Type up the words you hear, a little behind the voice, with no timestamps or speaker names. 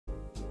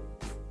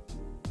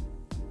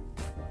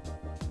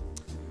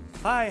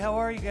Hi, how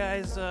are you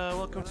guys?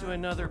 Welcome to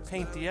another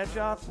Paint the Edge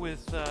Off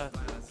with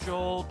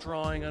Joel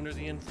drawing under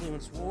the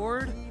influence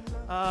Ward.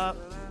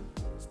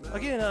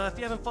 Again, if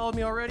you haven't followed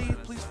me already,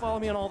 please follow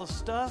me on all the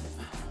stuff.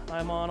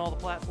 I'm on all the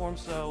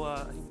platforms,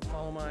 so you can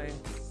follow my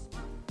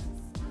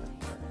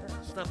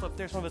stuff up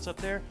there. Some of it's up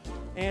there.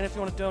 And if you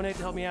want to donate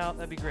to help me out,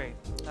 that'd be great.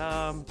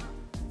 How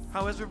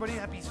is everybody?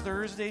 Happy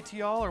Thursday to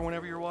y'all, or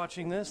whenever you're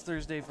watching this.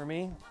 Thursday for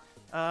me.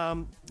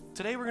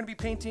 Today we're going to be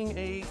painting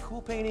a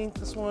cool painting.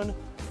 This one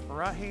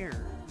right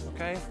here,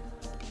 okay?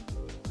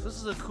 This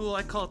is a cool,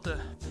 I call it the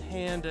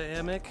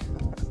Pandemic.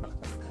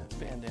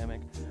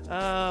 Pandemic.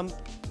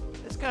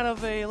 It's kind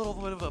of a little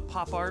bit of a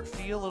pop art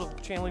feel, a little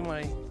channeling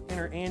my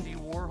inner Andy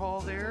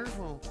Warhol there.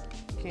 Little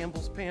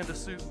Campbell's Panda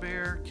Soup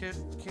Bear Kit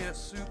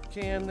soup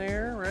can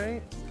there,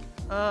 right?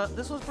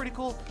 This one's pretty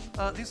cool.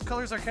 These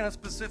colors are kind of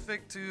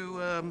specific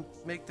to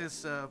make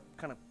this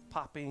kind of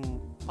pop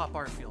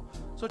art feel.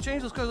 So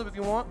change those colors up if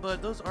you want,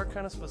 but those are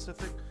kind of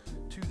specific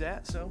to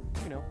that. So,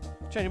 you know,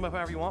 change them up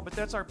however you want. But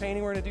that's our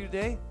painting we're going to do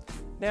today.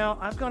 Now,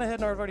 I've gone ahead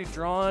and I've already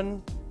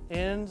drawn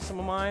in some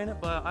of mine,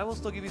 but I will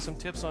still give you some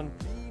tips on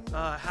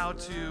how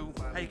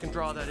you can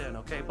draw that in,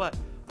 okay? But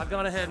I've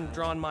gone ahead and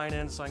drawn mine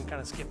in, so I can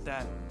kind of skip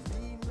that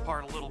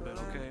part a little bit,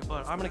 okay?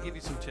 But I'm going to give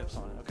you some tips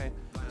on it, okay?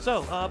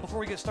 So, before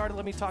we get started,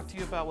 let me talk to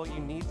you about what you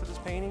need for this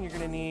painting. You're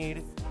going to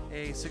need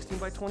a 16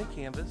 by 20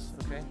 canvas,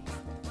 okay?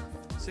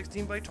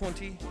 16 by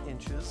 20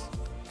 inches,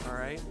 all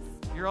right?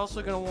 You're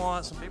also going to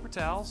want some paper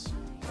towels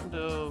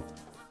to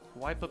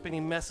wipe up any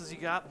messes you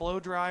got. Blow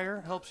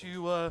dryer helps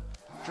you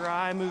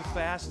dry, move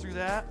fast through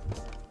that.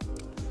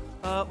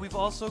 We've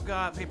also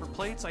got paper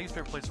plates. I use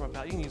paper plates for my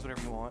palette. You can use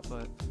whatever you want,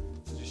 but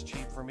it's just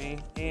cheap for me.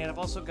 And I've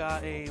also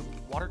got a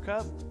water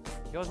cup.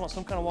 You always want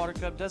some kind of water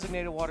cup,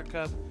 designated water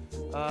cup.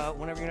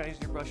 Whenever you're not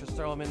using your brushes,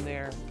 throw them in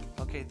there.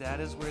 Okay, that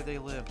is where they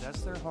live.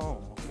 That's their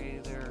home, okay?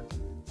 They're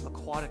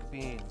aquatic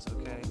beings,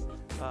 okay?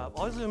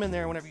 Always leave them in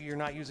there whenever you're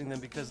not using them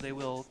because they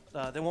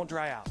won't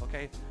dry out,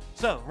 okay?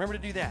 So, remember to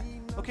do that.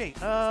 Okay,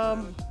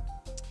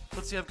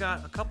 let's see, I've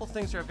got a couple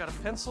things here. I've got a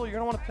pencil. You're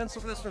gonna want a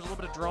pencil for this. There's a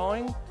little bit of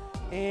drawing.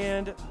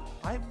 And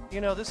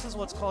this is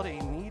what's called a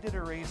kneaded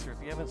eraser.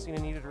 If you haven't seen a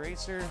kneaded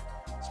eraser,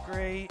 it's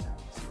great.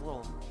 It's a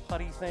little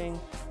putty thing,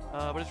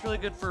 but it's really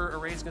good for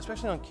erasing,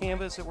 especially on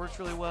canvas. It works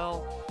really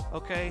well.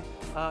 Okay,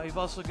 you've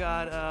also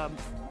got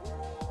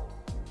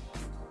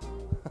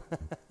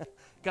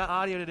got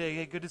audio today.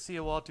 Hey, good to see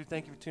you, Walter.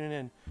 Thank you for tuning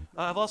in.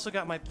 I've also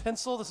got my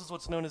pencil. This is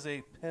what's known as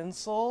a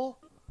pencil.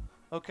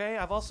 Okay,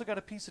 I've also got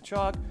a piece of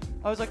chalk.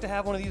 I always like to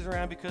have one of these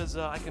around because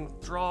I can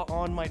draw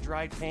on my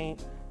dried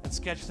paint and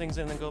sketch things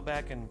in and then go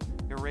back and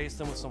erase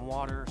them with some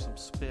water or some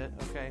spit,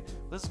 okay?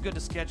 This is good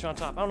to sketch on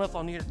top. I don't know if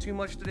I'll need it too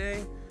much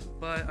today,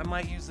 but I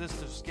might use this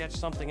to sketch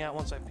something out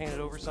once I painted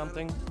over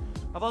something.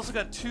 I've also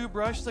got two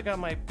brushes. I got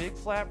my big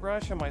flat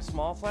brush and my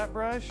small flat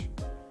brush.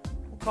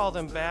 We'll call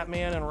them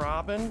Batman and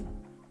Robin.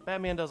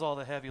 Batman does all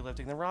the heavy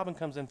lifting, then Robin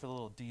comes in for the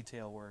little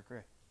detail work,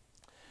 right?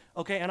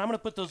 Okay, and I'm gonna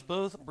put those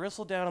both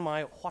bristled down in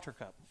my water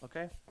cup,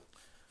 okay?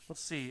 Let's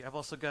see, I've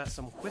also got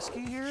some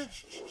whiskey here,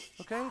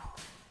 okay?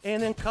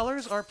 And then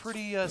colors are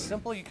pretty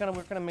simple. We're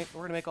gonna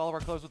make all of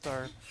our colors with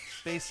our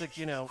basic,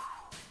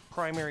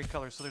 primary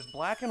colors. So there's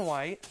black and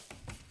white,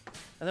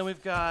 and then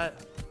we've got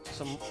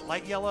some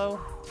light yellow,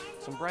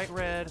 some bright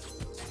red,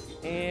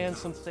 and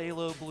some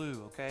phthalo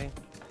blue, okay?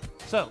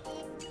 So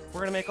we're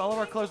gonna make all of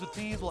our colors with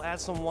these. We'll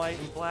add some white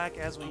and black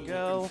as we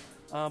go,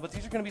 but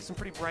these are gonna be some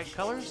pretty bright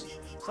colors.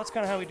 So that's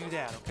kind of how we do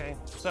that, okay?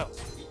 So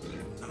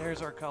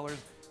there's our colors.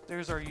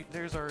 There's our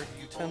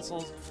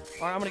utensils.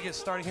 All right, I'm gonna get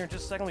started here in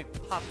just a second. Let me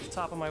pop the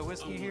top of my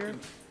whiskey here.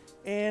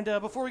 And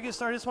before we get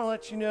started, I just want to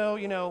let you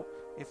know,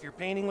 if you're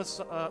painting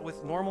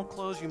with normal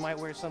clothes, you might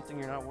wear something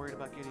you're not worried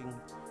about getting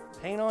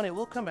paint on. It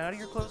will come out of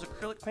your clothes.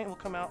 Acrylic paint will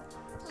come out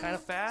kind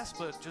of fast,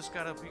 but you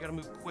gotta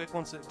move quick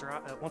once it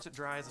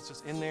dries. It's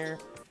just in there,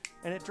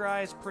 and it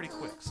dries pretty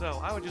quick. So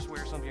I would just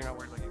wear something you're not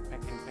worried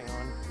about getting paint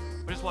on.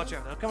 But just watch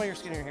out. It'll come out of your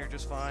skin and your hair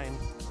just fine.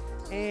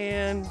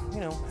 And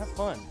have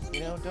fun.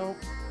 Don't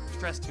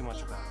stress too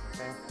much about it,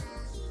 okay?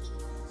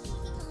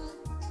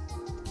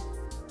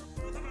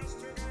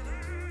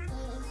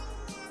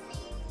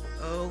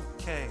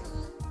 Okay.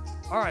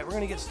 All right, we're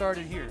gonna get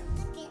started here.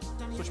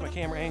 Switch my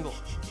camera angle.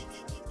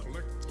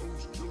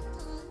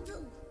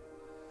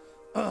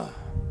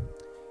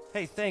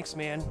 Hey, thanks,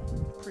 man.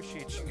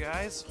 Appreciate you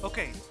guys.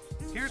 Okay,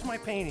 here's my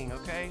painting,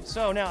 okay?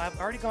 So now I've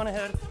already gone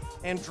ahead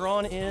and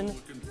drawn in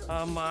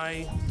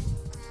my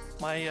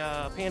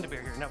panda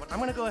bear here. Now I'm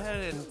gonna go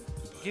ahead and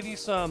give you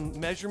some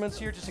measurements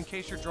here just in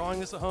case you're drawing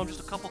this at home, just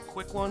a couple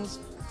quick ones.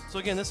 So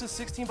again, this is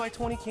 16 by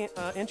 20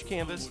 inch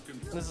canvas,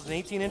 and this is an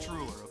 18-inch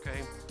ruler,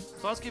 okay?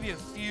 So I'll just give you a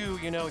few,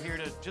 here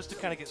just to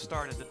kind of get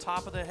started. The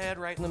top of the head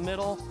right in the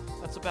middle,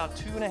 that's about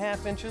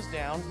 2.5 inches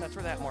down. That's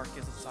where that mark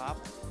is at the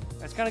top.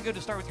 And it's kind of good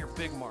to start with your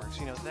big marks,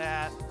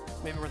 that,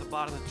 maybe where the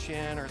bottom of the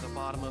chin or the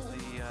bottom of the,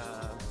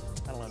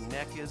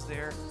 neck is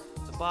there.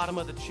 The bottom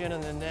of the chin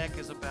and the neck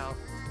is about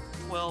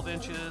 12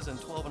 inches and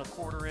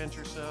 12.25 inch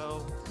or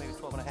so, maybe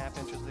 12.5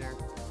 inches there.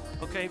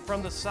 Okay,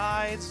 from the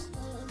sides,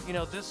 you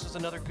know, this is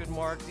another good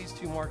mark. These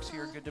two marks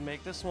here are good to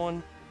make. This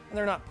one, and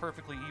they're not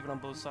perfectly even on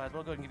both sides, but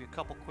I'll go ahead and give you a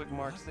couple quick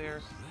marks there.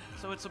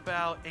 So it's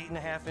about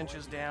 8.5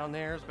 inches down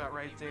there, is about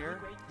right there.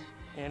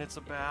 And it's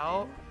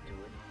about,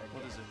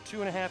 what is it,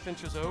 2.5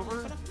 inches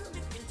over.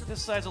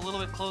 This side's a little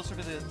bit closer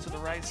to the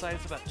right side.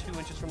 It's about 2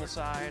 inches from the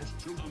side.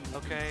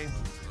 Okay.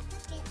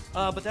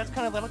 But that'll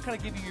kind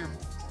of give you your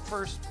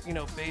first, you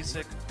know,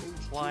 basic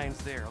lines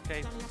there.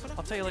 Okay.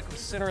 I'll tell you, like, the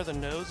center of the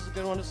nose is a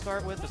good one to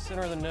start with. The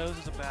center of the nose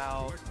is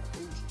about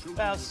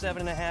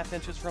 7.5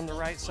 inches from the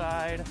right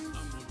side.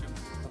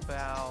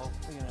 About,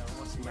 you know,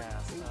 what's the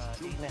math?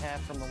 8.5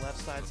 from the left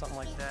side, something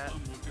like that.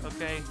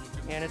 Okay.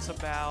 And it's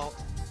about,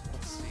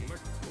 let's see,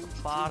 the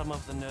bottom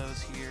of the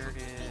nose here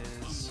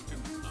is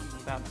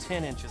about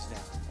 10 inches down.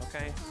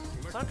 Okay.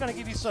 So I'll kind of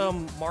give you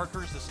some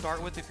markers to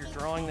start with if you're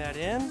drawing that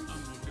in.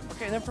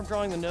 Okay, and then from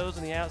drawing the nose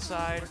and the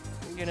outside,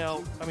 you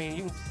know, I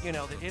mean, you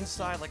know, the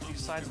inside, like these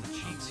sides of the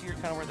cheeks here,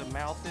 kind of where the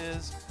mouth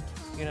is,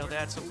 you know,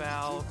 that's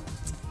about,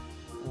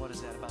 what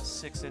is that, about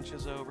 6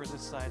 inches over.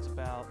 This side's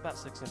about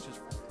 6 inches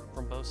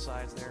from both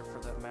sides there for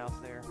the mouth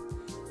there.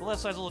 The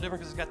left side's a little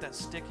different because it's got that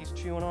stick he's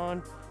chewing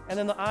on. And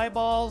then the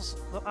eyeballs,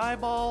 the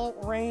eyeball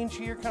range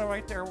here, kind of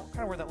right there, kind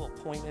of where that little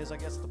point is, I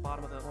guess, at the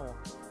bottom of the little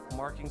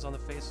markings on the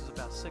face is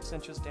about 6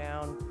 inches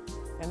down.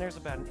 And there's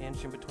about an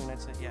inch in between,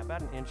 I'd say. Yeah,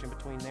 about an inch in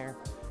between there.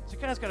 So you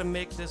kind of got to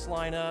make this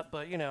line up,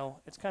 but, you know,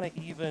 it's kind of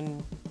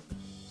even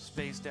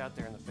spaced out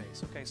there in the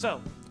face. Okay,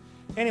 so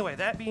anyway,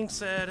 that being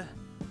said,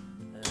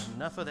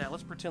 enough of that.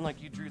 Let's pretend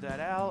like you drew that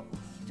out.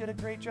 You did a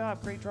great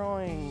job, great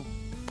drawing.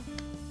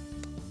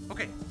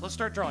 Okay, let's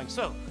start drawing.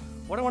 So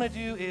what I want to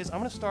do is I'm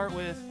going to go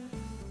ahead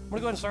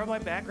and start with my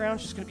background.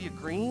 It's just going to be a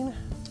green.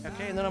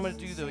 Okay, and then I'm going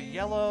to do the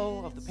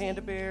yellow of the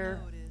panda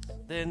bear.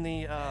 Then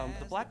the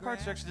black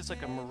parts are actually just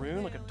like a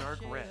maroon, like a dark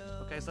red.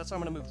 Okay, so that's how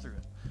I'm going to move through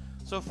it.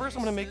 So first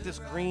I'm going to make this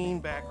green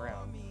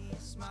background.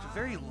 It's a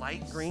very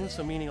light green,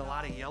 so meaning a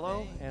lot of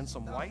yellow and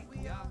some white,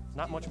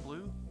 not much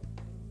blue.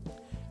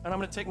 And I'm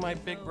going to take my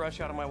big brush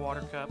out of my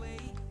water cup,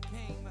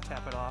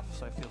 tap it off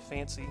so I feel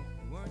fancy.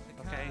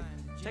 Okay,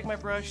 take my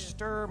brush,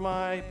 stir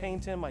my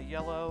paint in, my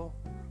yellow,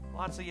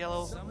 lots of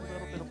yellow, a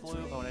little bit of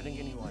blue. Oh, and I didn't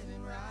get any white.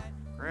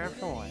 Grab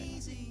some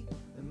white.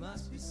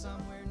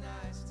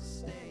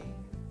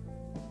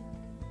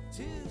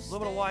 A little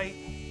bit of white,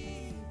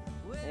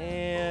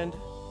 and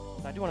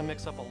I do want to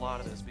mix up a lot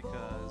of this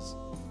because,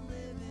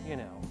 you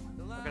know,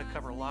 I've got to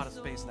cover a lot of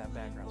space in that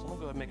background. So I'm going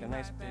to go ahead and make a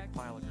nice big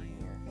pile of green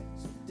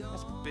here.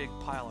 Nice big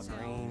pile of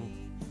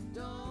green.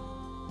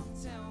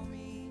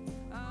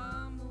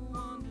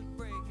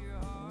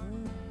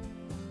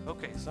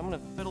 Okay, so I'm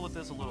going to fiddle with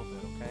this a little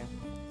bit, okay?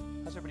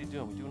 How's everybody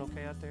doing? We doing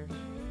okay out there?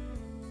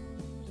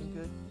 Doing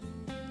good?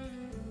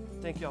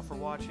 Thank y'all for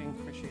watching.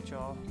 Appreciate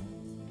y'all.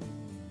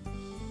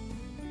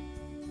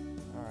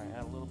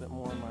 Add a little bit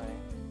more in my,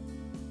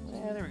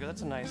 yeah, there we go.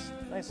 That's a nice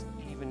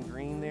even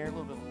green there. A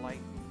little bit of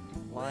light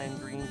lime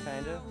green,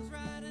 kind of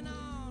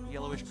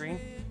yellowish green.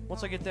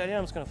 Once I get that in,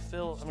 I'm going to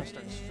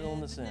start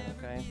filling this in.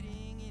 Okay.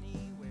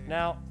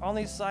 Now on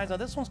these sides, now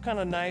this one's kind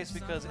of nice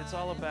because it's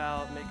all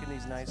about making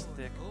these nice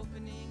thick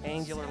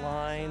angular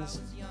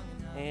lines.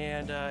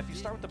 And if you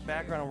start with the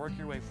background and work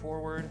your way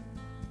forward,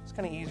 it's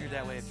kind of easier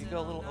that way. If you go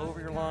a little over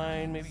your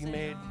line, maybe you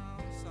made,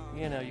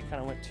 you know, you kind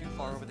of went too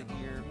far over the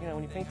ear. You know,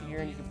 when you paint the ear,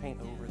 and you can paint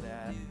over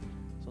that.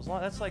 So as long,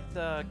 that's like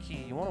the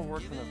key. You want to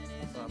work from the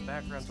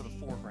background to the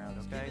foreground,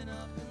 okay?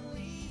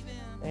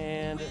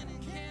 And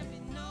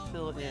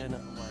fill it in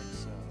like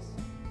so.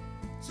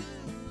 This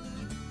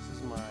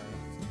is my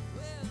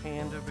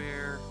panda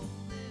bear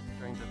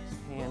during the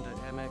panda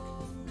emic.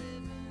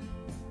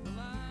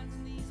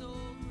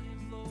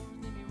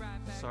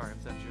 Sorry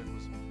if that joke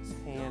was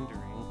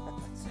pandering.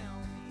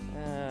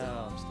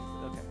 Oh, I'm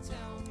stupid.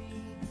 Okay.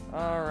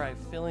 Alright,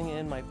 filling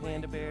in my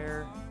panda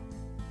bear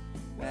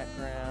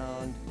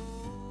background.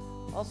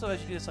 Also,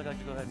 as you do this, I like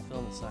to go ahead and fill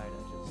in the side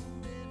edges.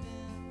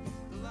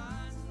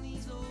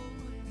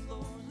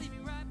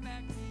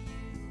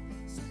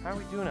 How are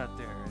we doing out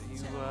there?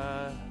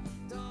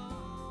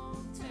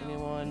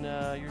 Anyone,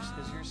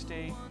 is your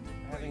state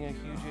having a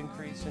huge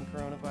increase in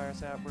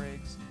coronavirus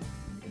outbreaks?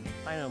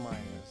 I know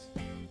mine is.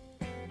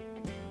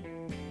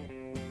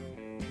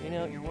 You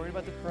know, you're worried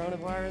about the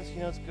coronavirus, you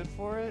know, it's good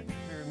for it,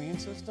 for your immune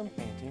system,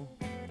 painting.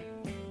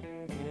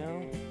 You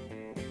know?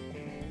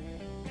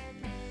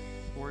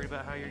 Worried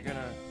about how you're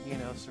gonna, you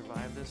know,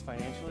 survive this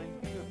financially?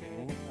 Do a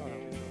painting. I don't know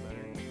if you feel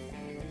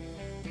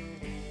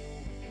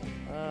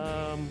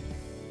better.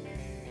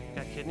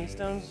 Got kidney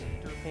stones?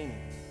 Do a painting.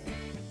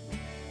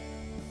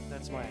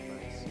 That's my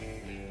advice.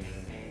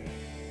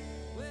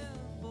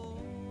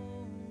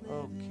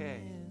 Okay.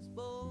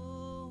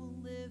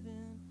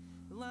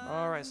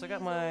 Alright, so I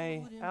got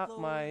my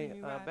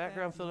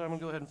background filled. I'm going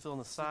to go ahead and fill in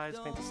the sides,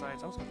 paint the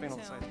sides. I'm just going to paint all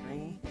the sides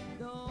green.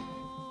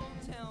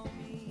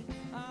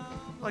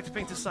 I like to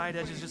paint the side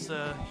edges just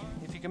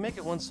if you can make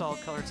it one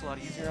solid color, it's a lot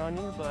easier on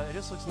you, but it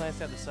just looks nice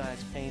to have the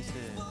sides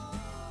painted.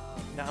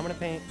 Now I'm going to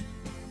paint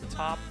the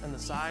top and the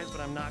sides, but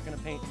I'm not going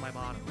to paint my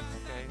bottom,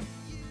 okay?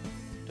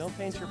 don't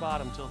paint your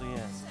bottom till the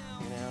end,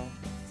 you know?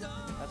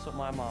 That's what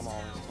my mom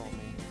always told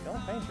me.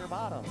 Don't paint your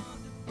bottom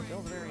until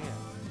the very end.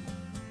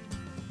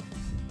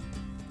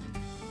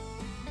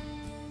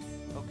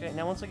 Okay,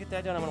 now once I get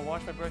that done, I'm going to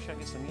wash my brush out,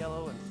 get some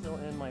yellow, and fill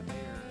in my bear.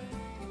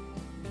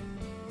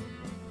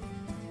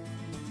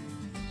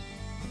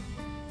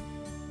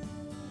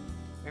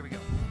 There we go.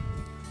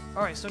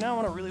 Alright, so now I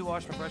want to really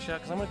wash my brush out,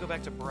 because I'm going to go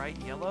back to bright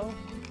yellow.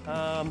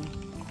 I'm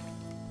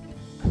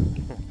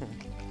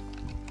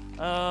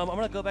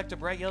going to go back to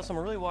bright yellow, so I'm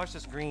going to really wash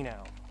this green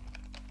out.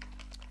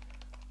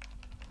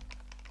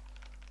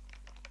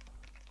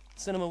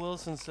 Cinema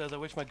Wilson says, I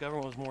wish my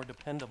government was more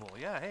dependable.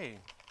 Yeah, hey,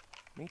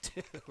 me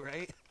too,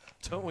 right?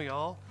 Don't we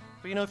all?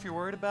 But you know, if you're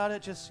worried about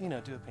it, just, you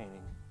know, do a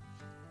painting.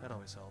 That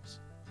always helps.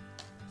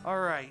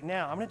 Alright,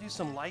 now I'm going to do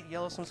some light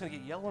yellow, so I'm just going to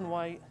get yellow and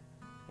white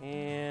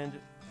and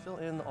fill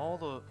in all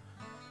the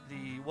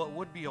what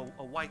would be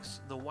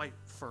the white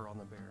fur on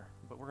the bear,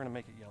 but we're going to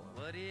make it yellow.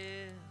 What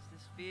is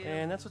this feel?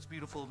 And that's what's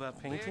beautiful about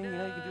painting. You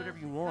know, you can do whatever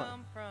you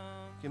want.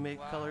 You can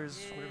make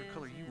colors whatever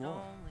color you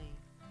want.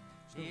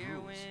 There's no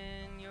rules.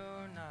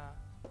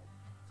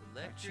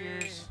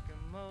 Cheers.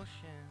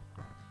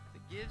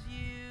 That gives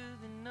you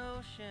the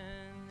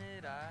notion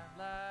that I'd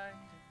like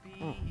to be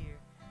here.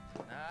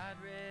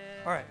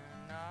 All right,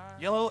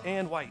 yellow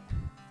and white.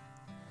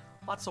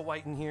 Lots of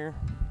white in here.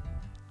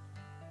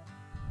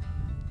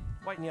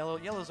 White and yellow.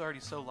 Yellow's already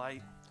so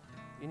light.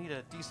 You need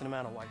a decent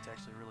amount of white to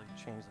actually really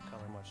change the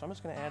color much. So I'm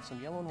just going to add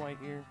some yellow and white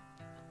here.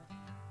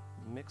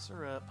 Mix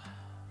her up.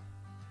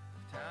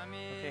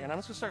 Okay, and I'm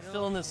just going to start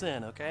filling this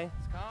in, okay?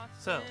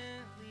 So,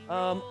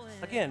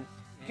 again,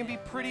 it can be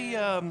pretty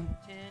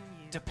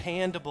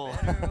dependable.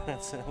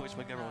 I wish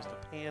my government was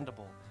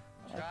dependable.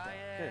 I like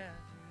that. Good.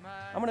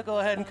 I'm going to go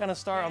ahead and kind of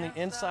start on the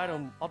inside,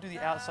 and I'll do the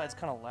outsides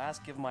kind of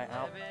last, give my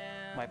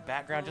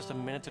background just a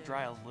minute to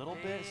dry a little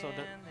bit, so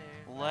that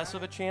less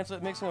of a chance of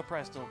it mixing. I'll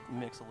probably still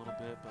mix a little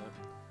bit, but,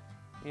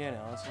 you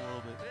know, it's a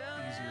little bit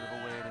easier of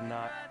a way to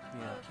not,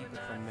 you know, keep it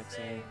from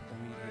mixing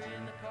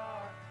immediately.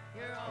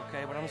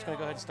 Okay, but I'm just going to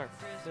go ahead and start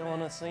filling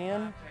this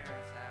in.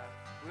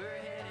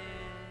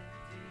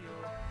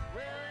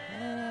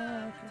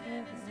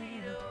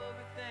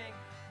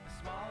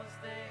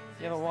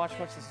 You haven't watched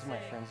much? This is my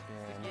friend's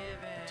game.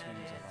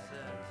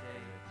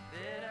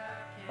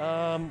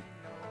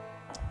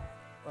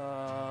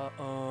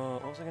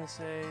 What was I going to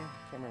say?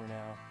 Can't remember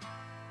now.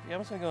 Yeah,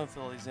 I'm just going to go and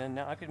fill these in.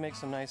 Now I could make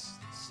some nice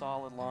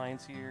solid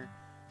lines here.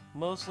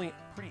 Mostly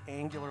pretty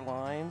angular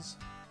lines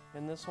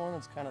in this one.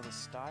 It's kind of the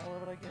style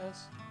of it, I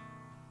guess.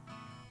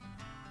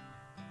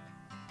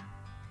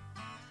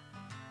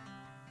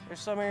 There's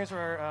some areas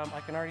where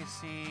I can already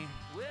see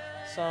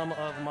some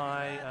of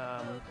my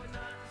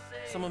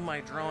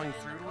drawing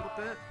through a little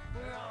bit.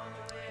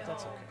 But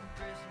that's okay.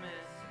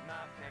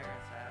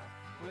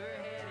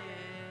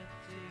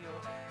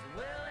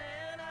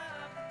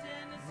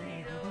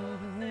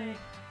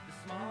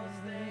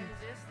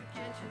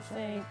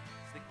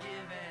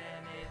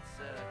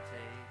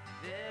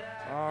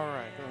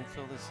 Alright, go and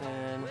fill this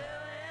in.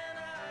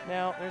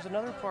 Now, there's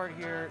another part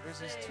here. There's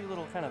these two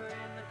little kind of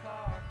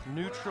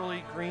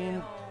neutrally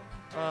green,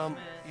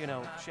 you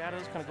know,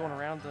 shadows kind of going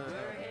around the,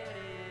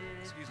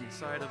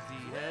 side of the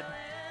head.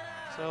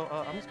 So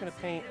I'm just going to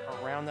paint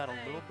around that a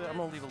little bit. I'm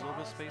going to leave a little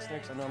bit of space there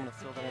because I know I'm going to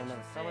fill that in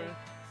another color.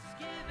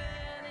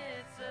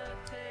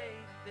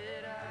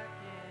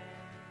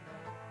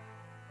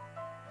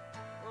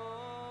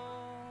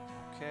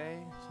 Okay,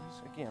 so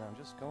just, again, I'm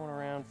just going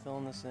around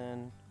filling this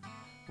in.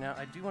 Now,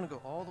 I do want to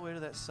go all the way to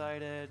that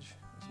side edge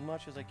as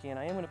much as I can.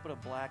 I am going to put a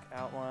black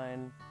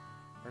outline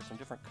or some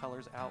different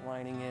colors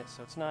outlining it,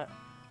 so it's not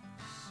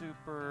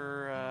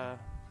super,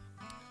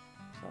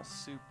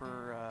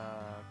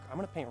 I'm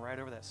going to paint right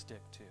over that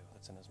stick, too,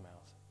 that's in his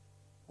mouth.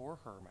 Or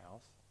her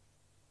mouth.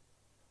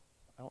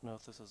 I don't know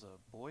if this is a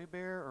boy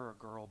bear or a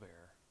girl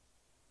bear.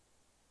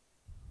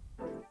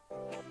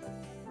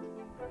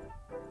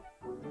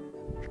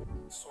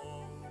 So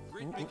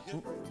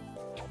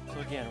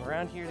again,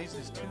 around here,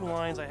 these two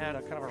lines I had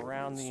kind of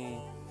around the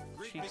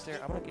cheeks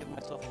there. I'm going to give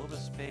myself a little bit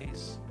of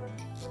space,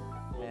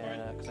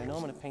 and because I know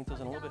I'm going to paint those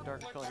in a little bit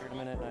darker color here in a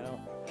minute, and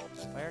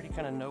if I already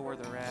kind of know where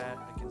they're at,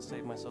 I can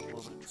save myself a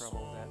little bit of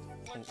trouble with that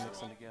paint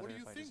mixing together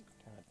if I just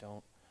kind of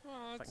don't.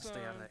 Well, if I can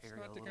stay out of that area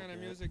a little bit. It's not the kind of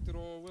music that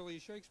old Willie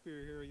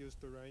Shakespeare here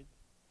used to write.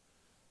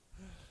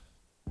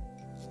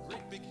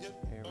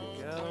 Here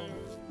we go.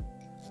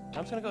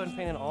 I'm just going to go ahead and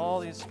paint in all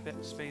these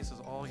spaces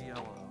all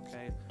yellow,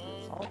 okay?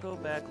 I'll go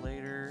back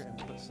later and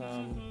put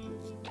some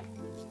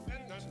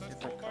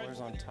different colors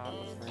on top,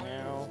 but for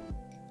now,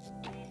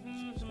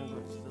 I'm just going to go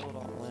ahead and fill it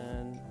all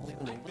in. I'm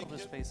leaving a little bit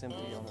of space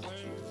empty on those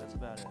cheeks. That's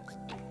about it.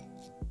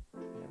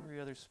 Every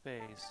other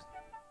space,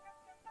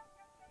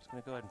 I'm just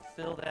going to go ahead and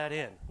fill that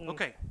in.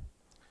 Okay.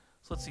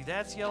 So let's see,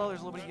 that's yellow.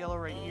 There's a little bit of yellow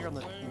right here on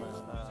the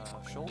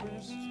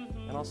shoulders,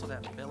 and also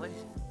that belly.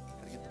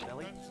 Gotta get the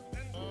belly.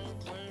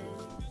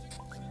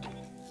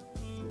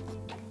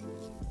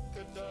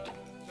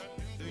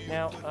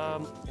 Now,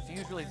 if you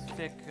use really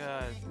thick,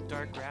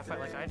 dark graphite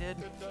like I did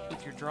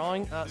with your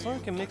drawing,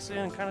 someone can mix in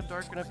and kind of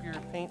darken up your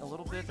paint a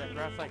little bit. That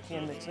graphite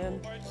can mix in.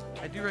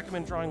 I do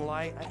recommend drawing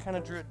light. I kind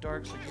of drew it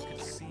dark so you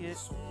could see it.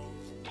 So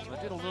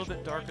I did a little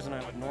bit darker than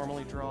I would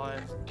normally draw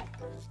it,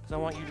 because I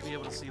want you to be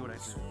able to see what I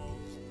drew.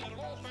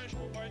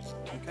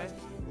 Okay?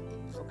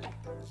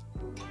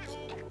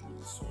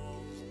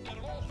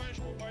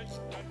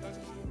 Okay.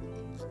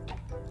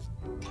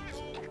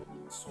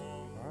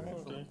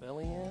 Alright, put the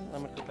belly in.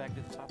 I'm going to go back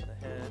to the top of the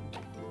head.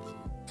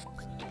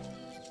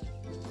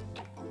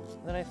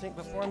 Then I think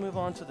before I move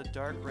on to the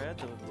dark red,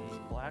 the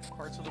black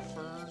parts of the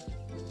fur,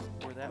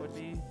 where that would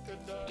be,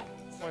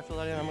 before I fill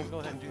that in, I'm going to go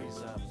ahead and do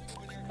these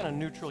kind of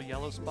neutral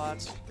yellow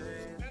spots.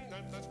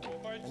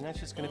 And that's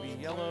just going to be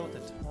yellow with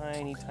a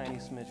tiny, tiny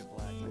smidge of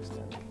black mixed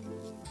in.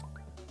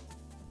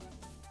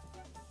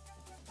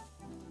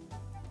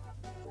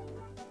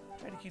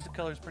 Try to keep the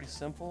colors pretty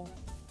simple,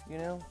 you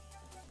know?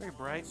 Very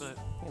bright, but,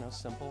 you know,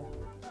 simple.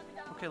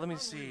 Okay, let me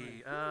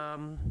see.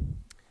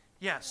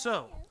 Yeah,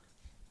 so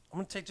I'm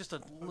going to take just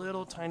a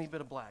little tiny bit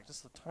of black,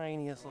 just the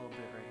tiniest little bit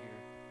right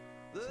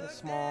here. It's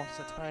small,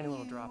 just a tiny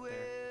little drop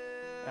there.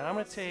 And I'm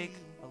going to take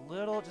a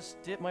little,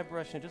 just dip my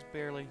brush in, just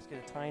barely, just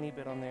get a tiny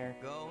bit on there.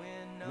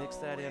 Mix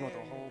that in with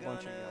a whole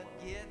bunch of yellow.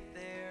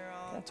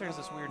 Kind of turns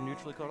this weird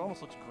neutrally colored,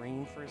 almost looks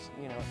green first,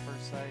 you know, at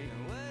first sight.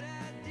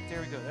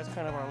 There we go, that's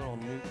kind of our little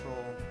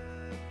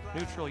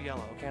neutral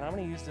yellow. Okay, and I'm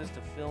going to use this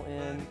to fill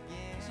in.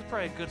 This is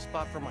probably a good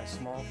spot for my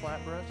small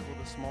flat brush, a little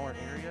bit smaller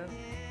area. So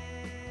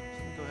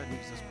let me go ahead and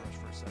use this brush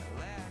for a second.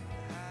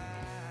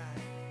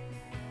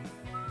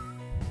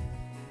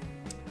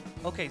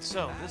 Okay,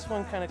 so this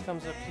one kind of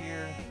comes up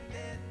here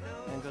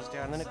and goes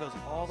down, and then it goes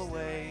all the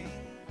way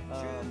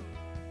to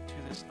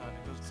this,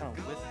 it goes kind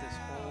of with this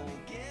whole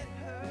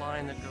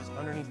line that goes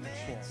underneath the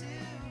chin.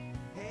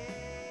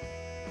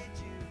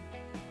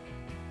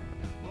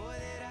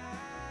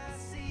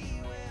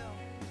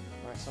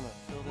 Alright, so I'm going to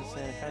fill this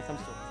in. It kind of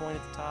comes to a point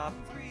at the top.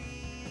 It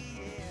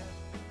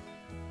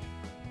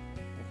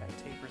kind of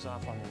tapers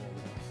off on the end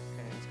there.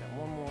 Okay, it's got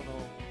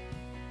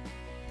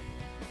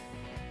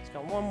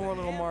one more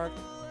little mark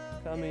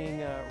coming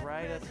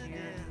right up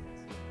here.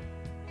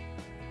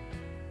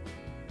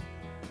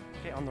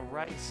 Okay, on the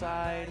right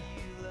side,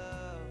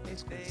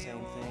 basically the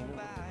same thing.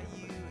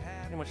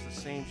 Pretty much the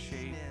same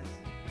shape,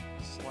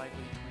 slightly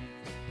tweaked.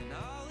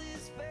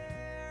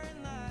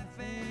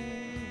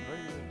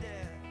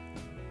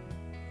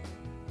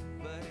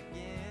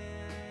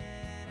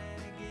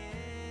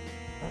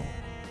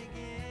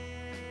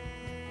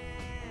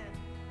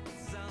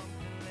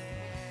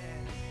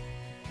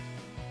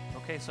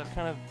 Okay, so I've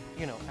kind of,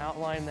 you know,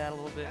 outlined that a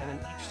little bit, and then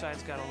each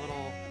side's got a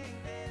little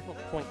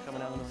point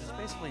coming out, and just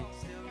basically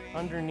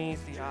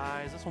underneath the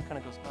eyes. This one kind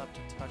of goes up to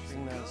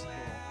touching this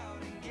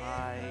little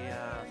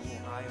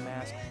eye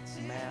mask,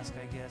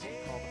 I guess you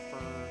call the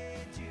fur,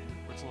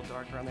 where it's a little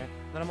darker on there.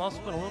 Then I'm also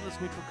putting a little bit of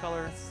this neutral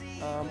color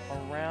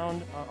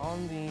around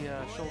on the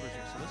shoulders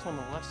here. So this one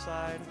on the left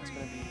side, it's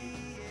going to be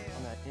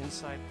on that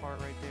inside part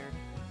right there.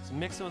 So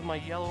mix it with my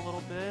yellow a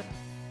little bit.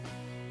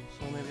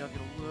 So maybe I'll get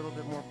a little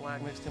bit more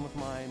black mixed in with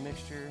my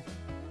mixture,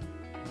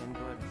 and then go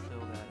ahead and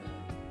fill that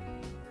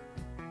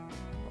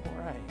in.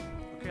 Alright.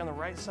 Okay, on the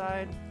right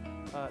side,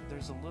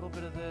 there's a little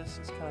bit of this.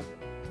 It's kind of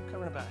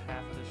covering about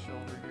half of the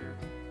shoulder here.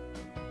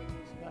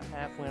 So about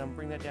halfway, I'm going to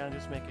bring that down and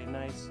just make a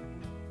nice,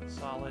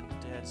 solid,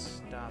 dead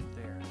stop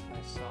there.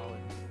 Nice,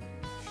 solid,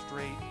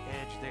 straight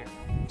edge there.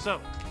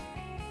 So,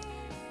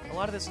 a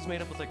lot of this is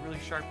made up with like really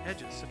sharp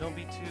edges, so don't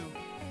be too...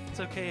 It's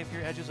okay if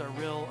your edges are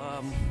real,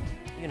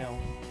 you know,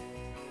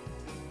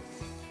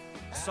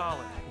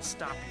 solid and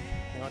stoppy.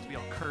 You don't have to be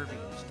all curvy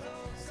and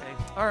stuff. Okay?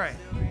 Alright.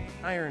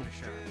 I earned a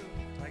shot.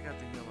 I got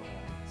the yellow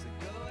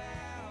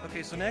one.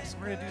 Okay, so next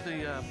we're going to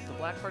do the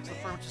black parts of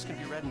the fur, which is going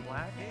to be red and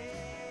black.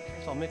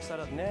 So I'll mix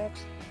that up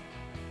next.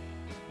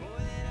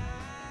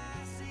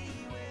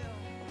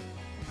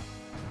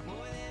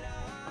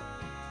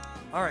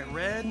 Alright,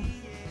 red,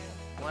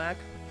 black.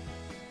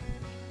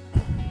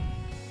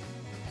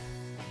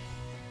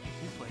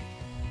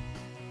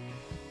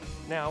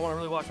 Now, I want to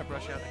really wash my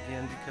brush out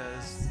again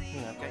because,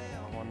 you know, I've got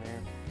yellow on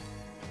there.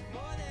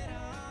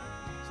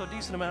 So a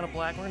decent amount of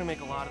black. We're going to make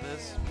a lot of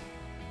this.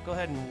 Go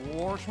ahead and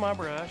wash my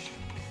brush.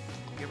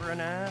 Give her a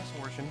nice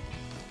washing.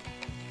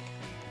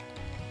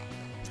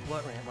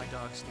 What, Rant? My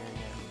dog's staring at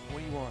me. What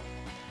do you want?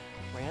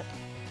 Rant?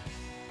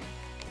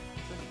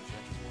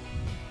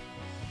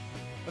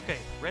 Okay,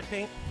 red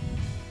paint.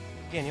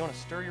 Again, you want to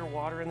stir your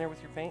water in there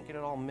with your paint. Get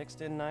it all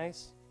mixed in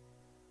nice.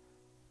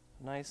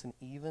 Nice and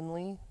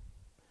evenly.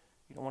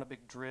 You don't want a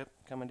big drip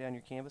coming down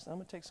your canvas. I'm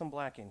going to take some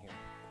black in here.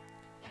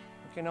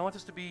 Okay, now I want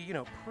this to be, you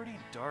know, pretty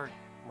dark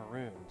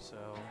maroon,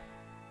 so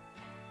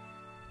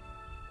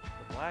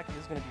the black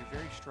is going to be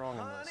very strong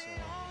in this.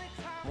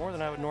 So more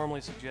than I would normally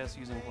suggest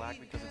using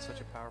black because it's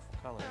such a powerful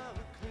color.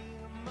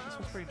 This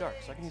one's pretty dark,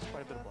 so I can use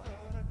quite a bit of black.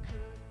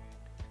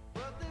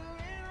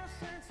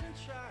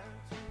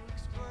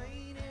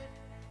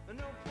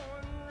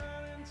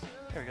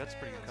 There we go, that's a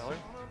pretty good color.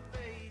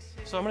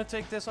 So I'm going to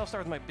take this, I'll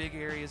start with my big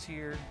areas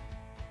here.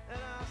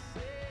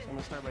 I'm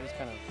gonna start by just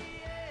kind of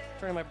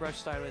turning my brush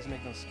sideways and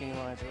making those skinny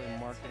lines, really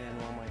mark it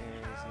in all my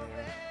areas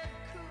there.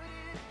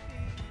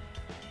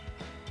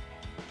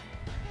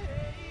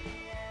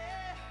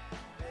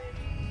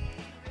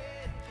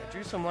 I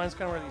drew some lines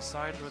kind of where these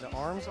sides, where the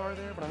arms are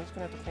there, but I'm just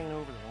gonna have to paint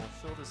over them. I'm gonna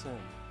fill this in.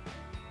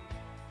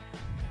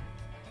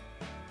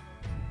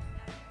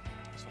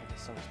 So I get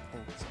some of this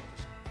paint, so I'm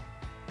just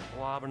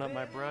blobbing up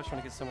my brush. I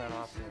want to get some of that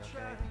off there,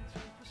 okay?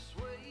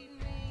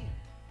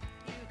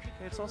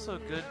 Okay, it's also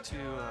good to,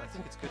 I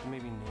think it's good to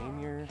maybe name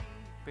your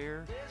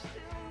bear. It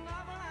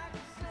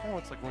kind of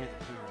looks like Winnie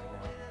the Pooh right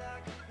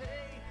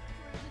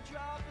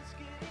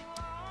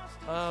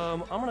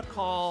now. I'm gonna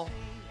call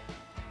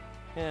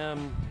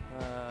him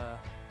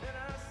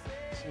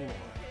Seymour.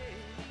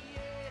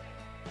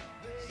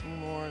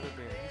 Seymour the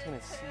bear. He's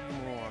gonna see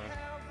more.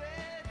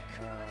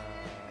 I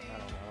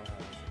don't know.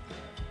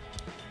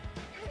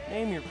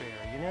 Name your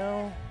bear, you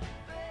know?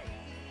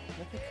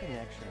 Make a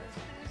connection.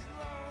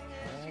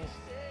 Right?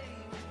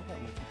 How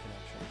about making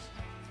connections?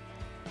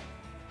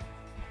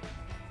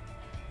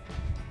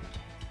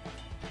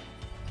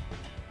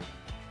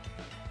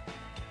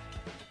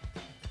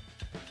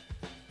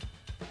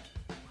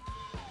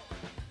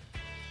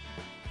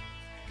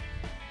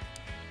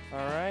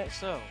 Alright,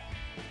 so I'm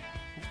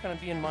just kind of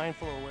being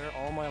mindful of where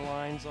all my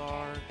lines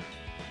are.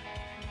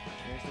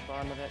 There's the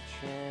bottom of that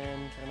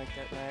chin. Try to make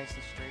that nice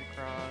and straight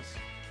across.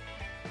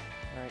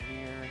 Right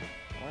here.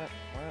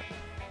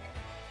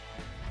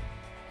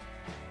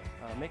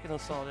 Making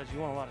those solid edges. You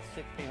want a lot of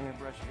thick paint on your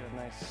brush. You get a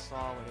nice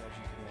solid edge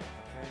you can make,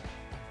 okay?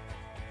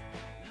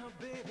 Now,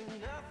 baby,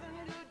 nothing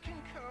good can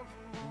come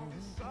from all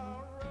this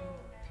sorrow.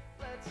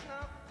 Let's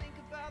not think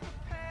about the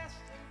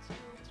past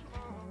until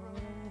tomorrow.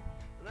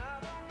 And I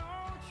don't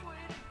know which way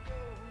to go.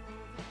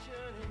 The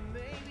journey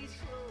may be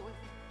slow. If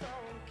it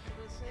don't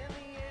kill us in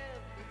the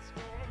end, it's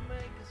gonna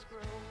make us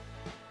grow.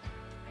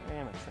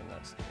 I'm gonna trim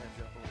that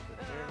edge up a little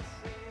bit there.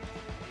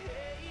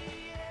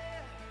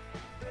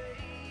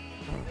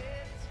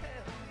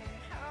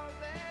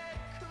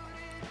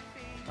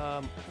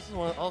 This is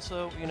one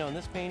also, you know, in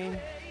this painting,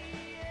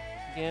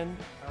 again,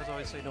 I was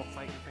always say don't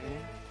fight your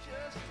painting.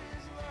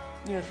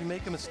 You know, if you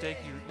make a mistake,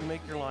 you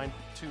make your line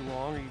too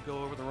long or you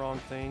go over the wrong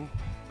thing,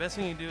 the best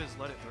thing you do is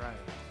let it dry.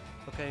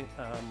 Okay,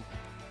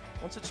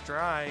 once it's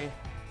dry,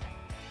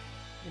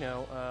 you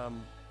know,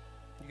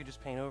 you can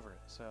just paint over it.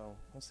 So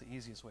that's the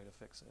easiest way to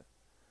fix it.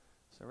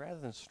 So rather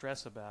than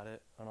stress about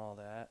it and all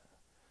that,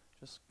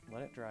 just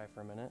let it dry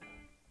for a minute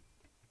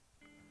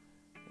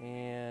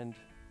and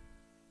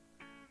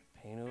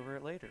paint over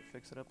it later,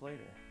 fix it up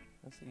later.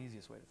 That's the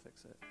easiest way to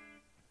fix it.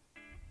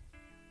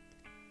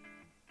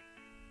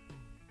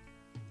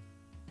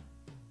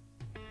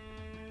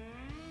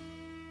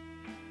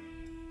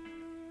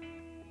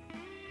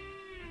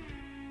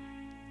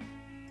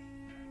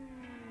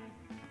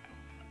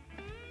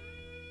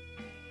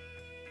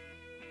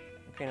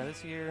 Okay, now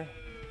this here,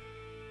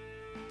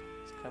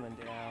 it's coming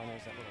down.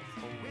 There's that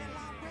little fold in it.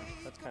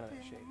 That's kind of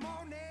that shape.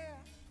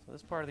 So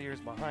this part of the ear is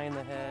behind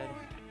the head,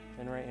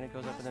 and it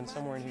goes up, and then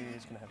somewhere in here you're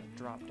just gonna have a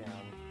drop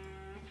down,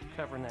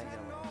 covering that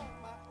yellow.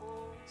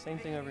 Same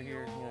thing over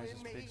here. You know,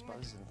 there's this big spot.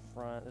 This is in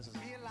front. This is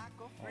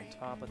on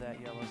top of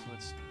that yellow, so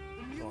it's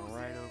going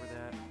right over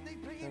that.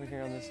 Over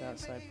here on this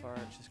outside part,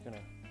 it's just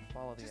gonna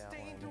follow the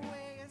outline there.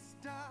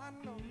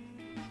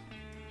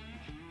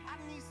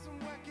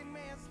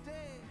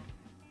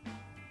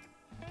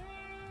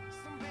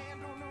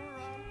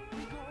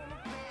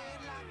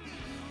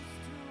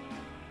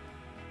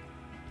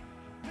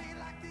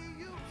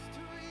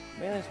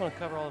 Mainly I just want to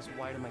cover all this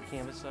white of my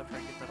canvas up, try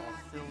to get that all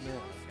filled in,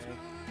 okay?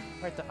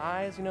 Alright, the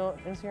eyes, you know,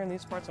 in here in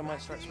these parts I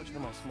might start switching to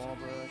my small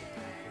brush.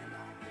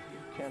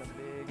 Kind of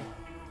big.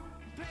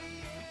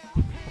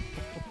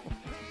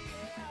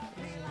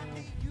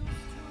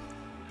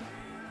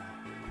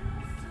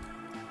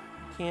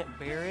 Can't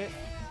bear it.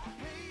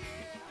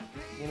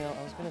 You know,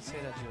 I was going to say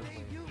that joke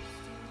later.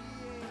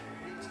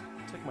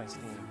 Took my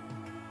steam.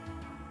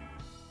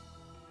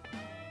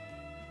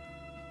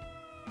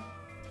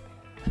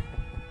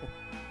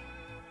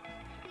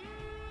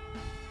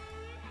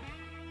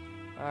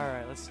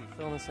 Alright, let's see.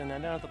 Filling this in. Now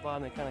down at the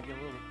bottom, they kind of get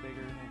a little bit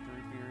bigger and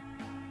droopier.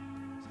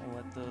 So I can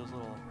let those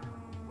little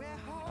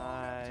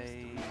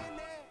eye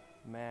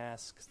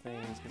mask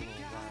things get a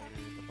little wider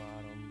at the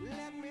bottom.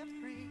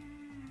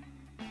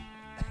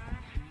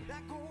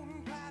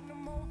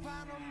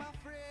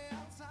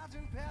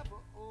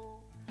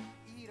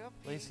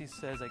 Lacey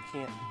says I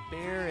can't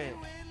bear it.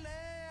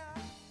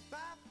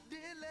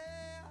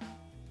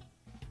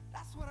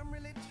 That's what I'm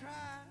really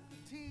trying to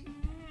teach.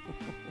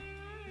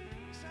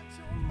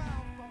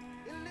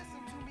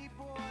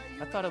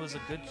 I thought it was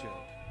a good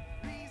joke.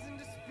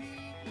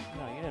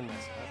 No, you didn't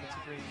mess up. It's a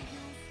great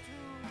joke.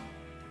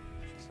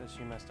 She says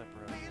she messed up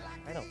her own joke.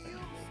 I don't think you did.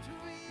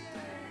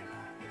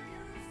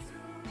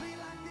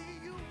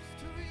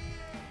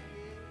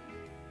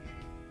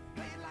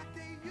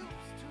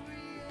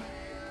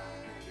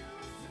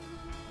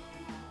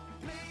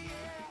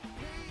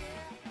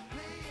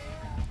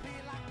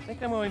 I think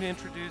I'm going to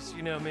introduce,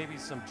 you know, maybe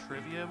some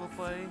trivia we'll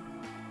play.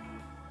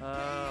 So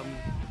I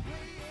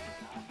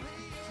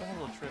have a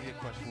little trivia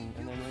question,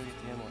 and then maybe at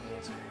the end we'll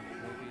answer.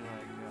 Maybe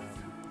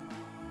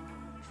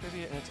like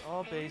trivia, and it's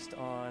all based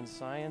on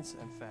science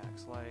and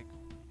facts. Like,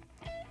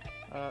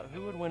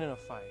 who would win in a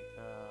fight?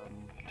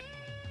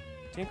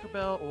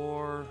 Tinkerbell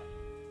or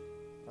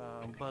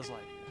Buzz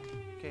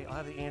Lightyear? Okay, I'll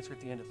have the answer at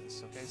the end of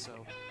this. Okay,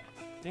 so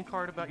think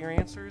hard about your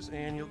answers,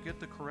 and you'll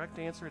get the correct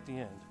answer at the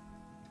end.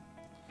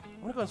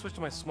 I'm gonna go and switch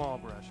to my small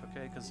brush,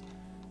 okay? Because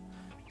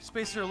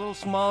spaces are a little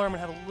smaller. I'm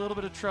gonna have a little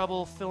bit of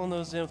trouble filling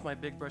those in with my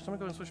big brush. So I'm gonna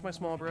go and switch to my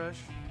small brush.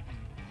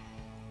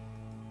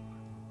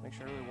 Make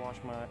sure I really wash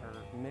my, or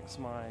mix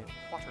my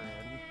water in.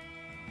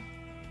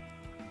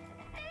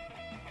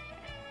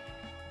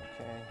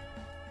 Okay.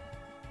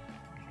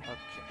 Okay.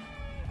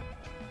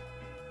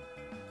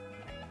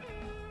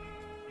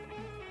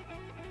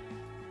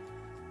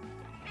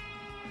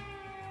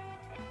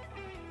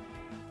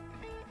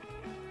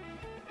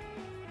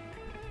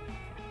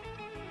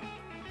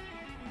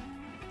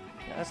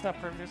 Yeah, that's not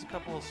perfect. There's a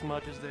couple of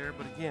smudges there,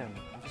 but again,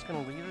 I'm just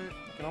gonna leave it.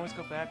 You can always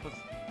go back with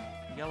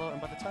yellow,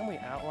 and by the time we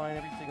outline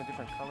everything in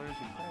different colors,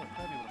 we'll probably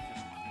be able to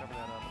just cover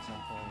that up at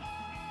some point.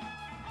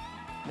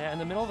 Now, in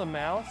the middle of the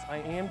mouth, I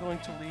am going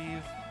to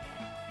leave,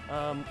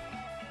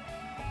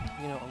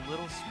 you know, a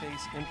little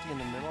space empty in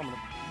the middle. I'm going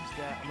to use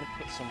that. I'm going to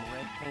put some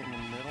red paint in the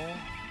middle.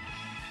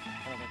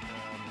 Kind of like,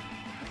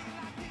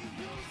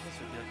 this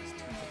would be like his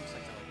teeth. It looks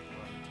like they're like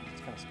blood teeth. It's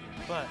kind of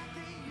scary. But,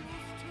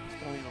 just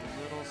going to leave a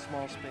little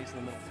small space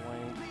in the middle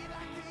blank.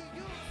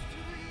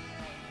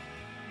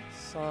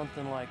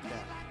 Something like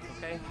that.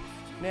 Okay?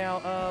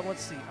 Now,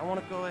 let's see. I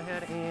want to go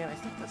ahead and I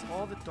think that's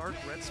all the dark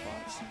red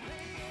spots.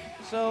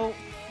 So,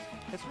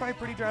 it's probably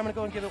pretty dry. I'm going to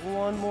go and give it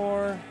one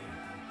more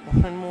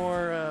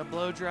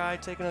blow dry,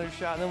 take another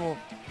shot, and then we'll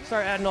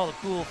start adding all the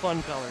cool,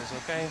 fun colors,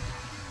 okay?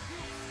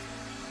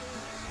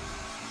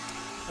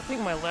 I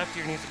think my left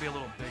ear needs to be a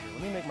little bigger.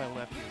 Let me make my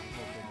left ear a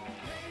little bigger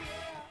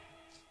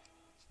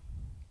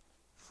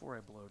before I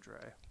blow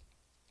dry.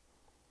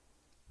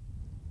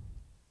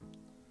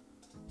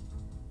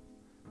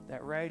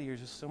 That right ear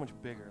is just so much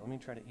bigger. Let me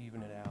try to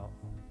even it out.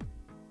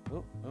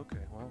 Oh,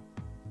 okay, well,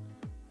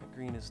 that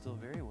green is still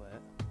very wet.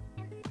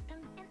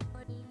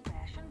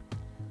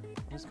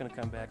 I'm just gonna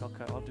come back.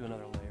 I'll do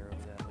another layer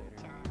of that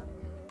later.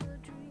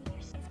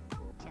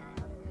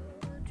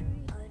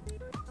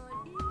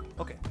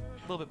 Okay, a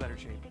little bit better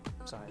shape,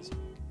 size.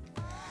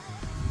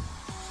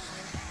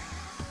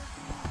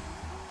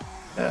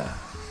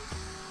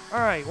 All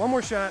right, one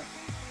more shot.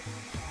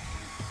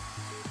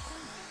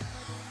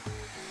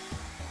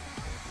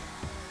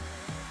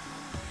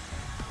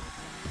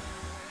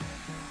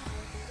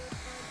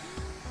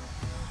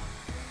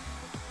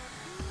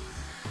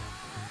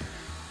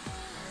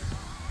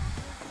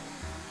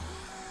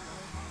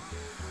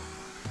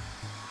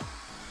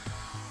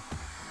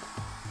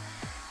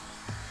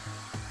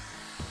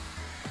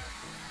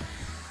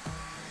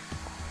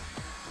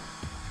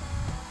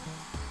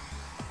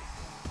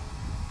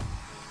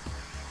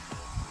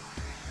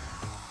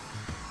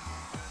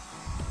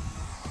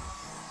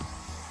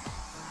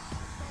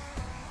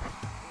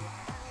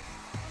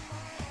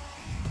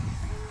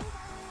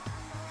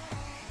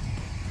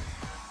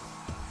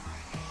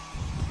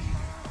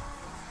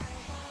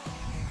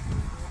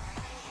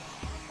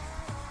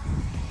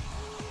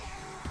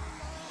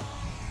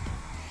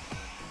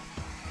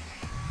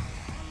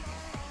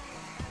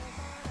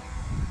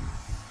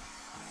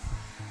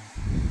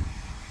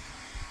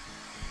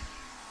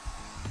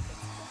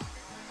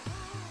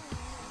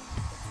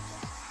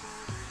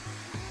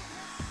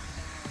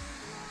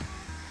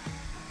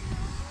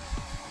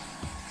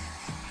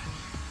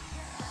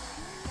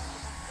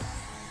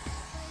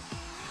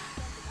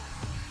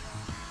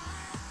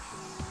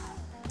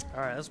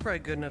 Alright, that's probably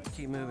good enough to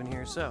keep moving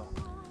here. So,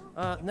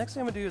 next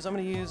thing I'm going to do is I'm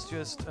going to use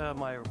just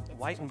my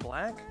white and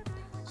black.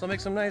 So I'll make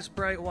some nice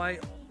bright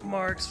white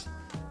marks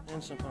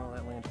and some, oh,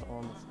 that landed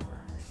on the floor.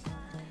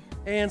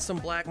 And some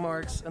black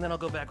marks, and then I'll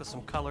go back with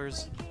some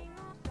colors.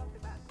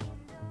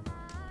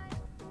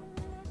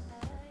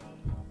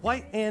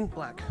 White and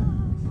black.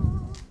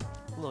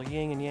 A little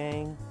yin and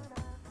yang.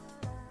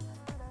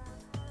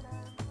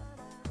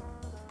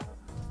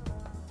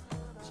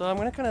 So I'm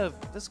going to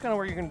this is kind of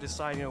where you're going to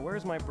decide, you know,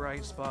 where's my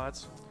bright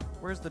spots,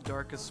 where's the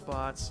darkest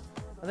spots,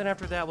 and then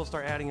after that we'll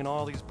start adding in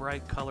all these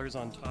bright colors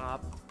on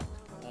top,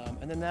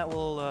 and then that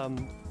will,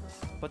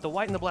 but the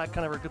white and the black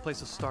kind of are a good place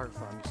to start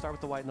from. You start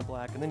with the white and the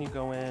black, and then you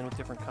go in with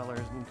different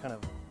colors and kind of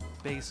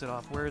base it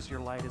off. Where's your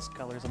lightest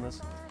colors on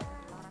this?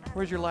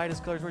 Where's your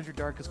lightest colors, where's your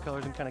darkest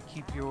colors, and kind of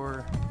keep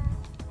your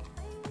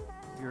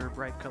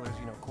bright colors,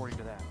 you know, according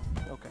to that.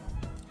 Okay.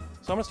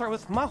 So I'm going to start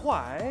with my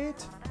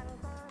white.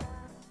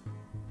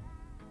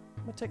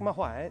 I'm going to take my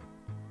white,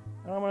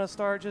 and I'm going to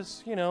start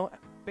just, you know,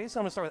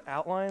 basically I'm going to start with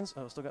outlines.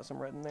 Oh, still got some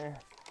red in there.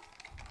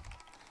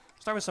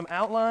 Start with some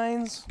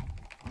outlines,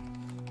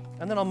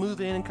 and then I'll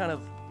move in and kind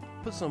of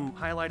put some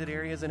highlighted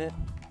areas in it.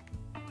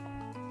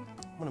 I'm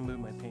going to move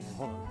my paint.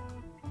 Hold on.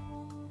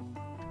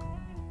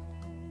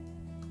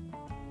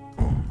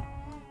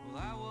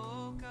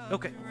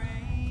 Okay.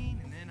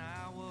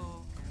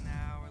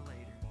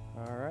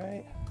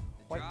 Alright,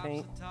 white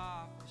paint.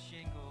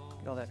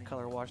 Get all that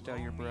color washed out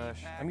of your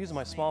brush. I'm using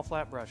my small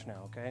flat brush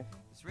now, okay?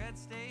 This red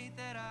state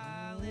that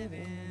I live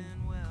in,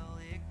 well,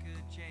 it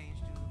could change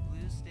to a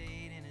blue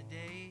state in a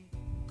day,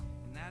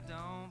 and that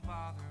don't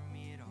bother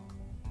me at all.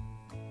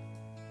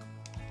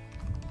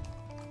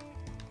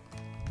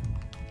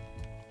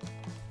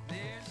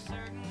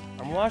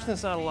 I'm washing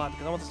this out a lot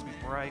because I want this to be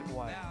bright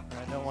white, and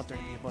I don't want there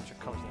to be a bunch of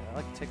colors in it. I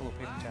like to take a little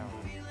paper towel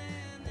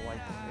and wipe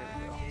it. There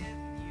we go.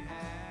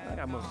 I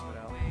got most of it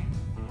out.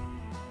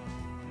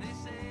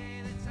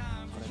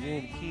 But I do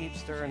need to keep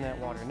stirring that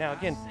water. Now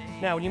again,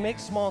 when you make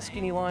small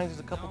skinny lines, there's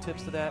a couple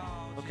tips to that.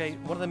 Okay,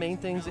 one of the main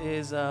things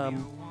is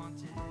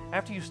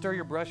after you stir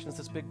your brush and it's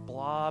this big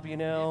blob, you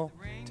know,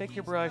 take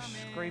your brush,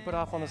 scrape it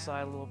off on the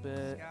side a little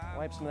bit,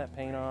 wipe some of that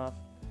paint off.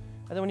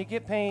 And then when you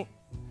get paint,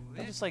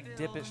 don't just like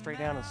dip it straight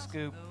down and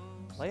scoop.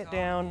 Lay it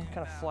down,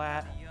 kind of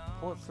flat,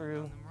 pull it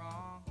through,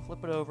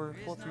 flip it over,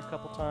 pull it through a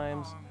couple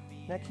times.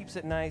 And that keeps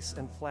it nice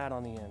and flat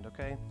on the end,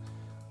 okay?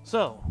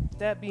 So,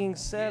 that being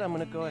said, I'm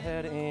going to go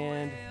ahead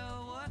and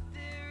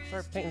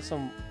start painting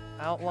some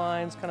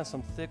outlines, kind of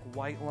some thick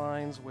white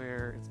lines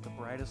where the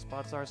brightest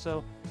spots are.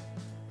 So,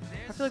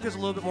 I feel like there's a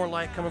little bit more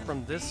light coming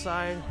from this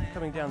side,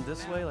 coming down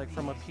this way, like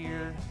from up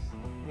here,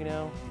 you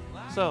know?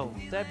 So,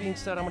 that being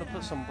said, I'm going to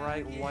put some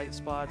bright white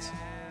spots,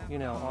 you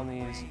know, on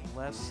these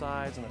left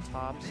sides and the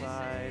top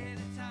side.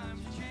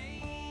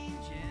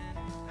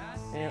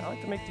 And I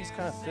like to make these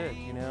kind of thick,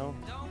 you know.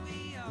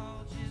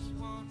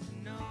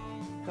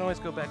 I can always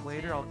go back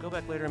later. I'll go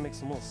back later and make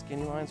some little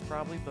skinny lines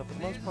probably, but for the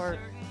most part,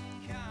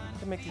 I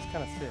can make these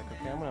kind of thick.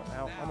 Okay, I'm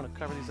gonna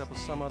cover these up with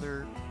some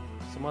other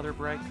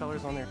bright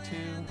colors on there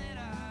too.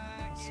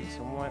 Let's see,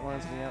 some white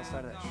lines on the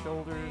outside of that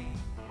shoulder.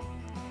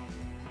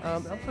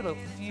 I'll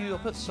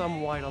put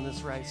some white on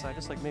this right side,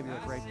 just like maybe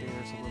like right there,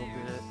 just a little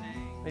bit.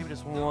 Maybe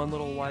just one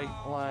little white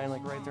line,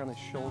 like right there on the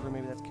shoulder.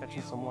 Maybe that's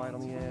catching some light on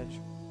the edge.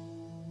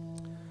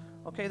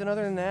 Okay, then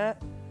other than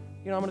that,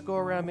 you know, I'm gonna go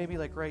around maybe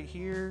like right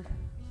here,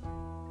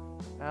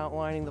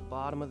 outlining the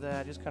bottom of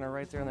that, just kind of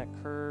right there on that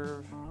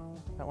curve,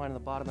 outlining the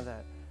bottom of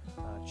that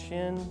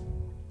chin.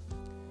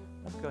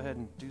 Let's go ahead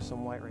and do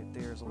some white right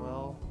there as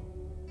well.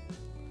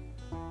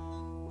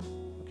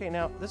 Okay,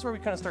 now this is where we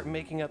kind of start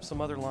making up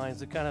some other lines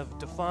that kind of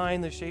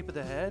define the shape of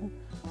the head.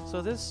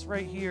 So this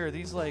right here,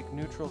 these like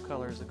neutral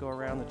colors that go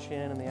around the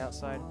chin and the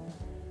outside,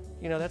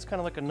 you know, that's kind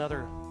of like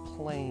another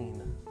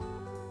plane.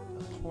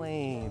 A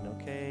plane,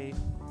 okay?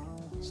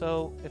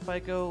 So if I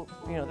go,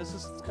 you know, this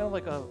is kind of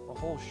like a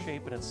whole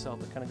shape in itself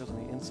that kind of goes on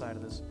the inside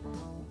of this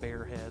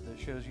bear head that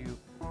shows you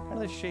kind of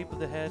the shape of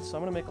the head. So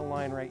I'm going to make a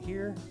line right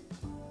here.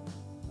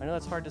 I know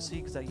that's hard to see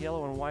because that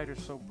yellow and white are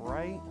so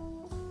bright.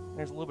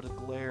 There's a little bit of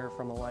glare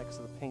from the light because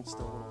the paint's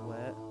still a little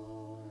wet.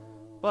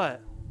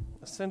 But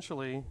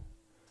essentially,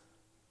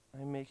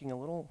 I'm making a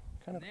little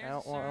kind of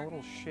outline, a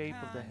little shape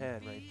of the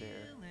head right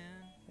there.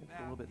 Maybe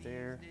a little bit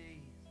there.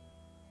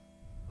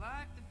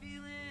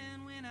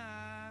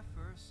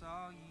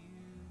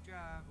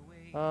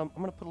 I'm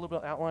going to put a little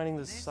bit outlining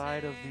the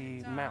side of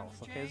the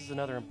mouth. Okay, this is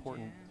another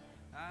important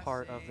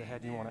part of the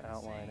head you want to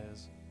outline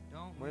is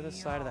where the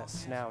side of that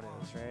snout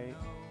is, right?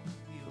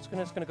 So it's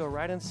just going to go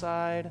right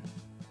inside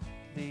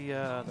the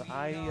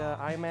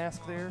eye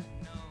mask there.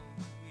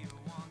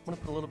 I'm going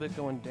to put a little bit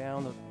going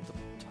down the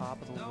top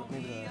of the lip,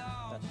 maybe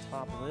that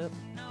top lip,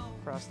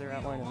 across there,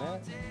 outlining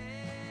that.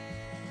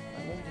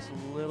 And maybe just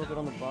a little bit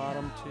on the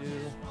bottom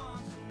too.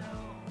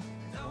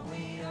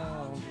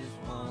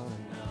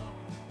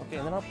 Okay,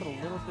 and then I'll put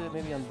a little bit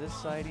maybe on this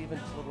side even,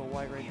 just a little bit of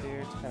white right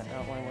there to kind of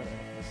outline where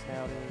the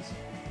snout is.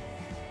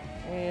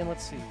 And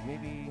let's see,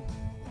 maybe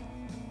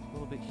a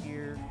little bit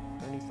here,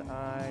 underneath the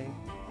eye.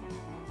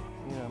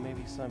 You know,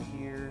 maybe some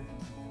here.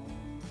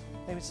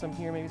 Maybe some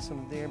here, maybe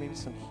some there, maybe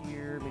some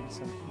here, maybe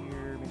some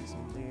here, maybe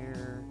some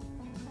there.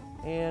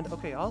 And,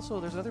 okay, also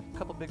there's another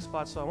couple big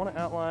spots, so I want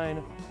to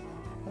outline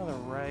kind of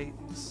the right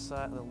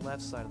side, the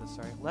left side of the,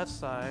 left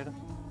side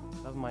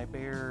of my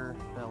bear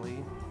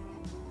belly.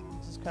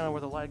 This is kind of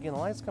where the light, again, the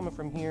light's coming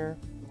from here.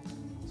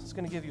 This is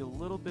going to give you a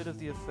little bit of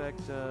the effect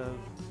of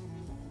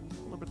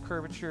a little bit of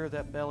curvature of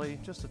that belly,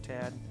 just a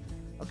tad.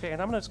 Okay,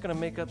 and I'm just going to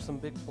make up some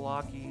big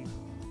blocky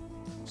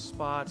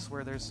spots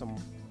where there's some,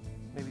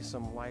 maybe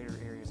some lighter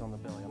areas on the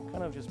belly. I'm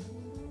kind of just,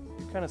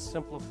 you're kind of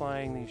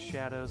simplifying these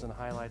shadows and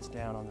highlights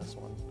down on this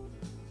one.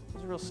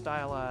 It's a real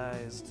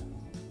stylized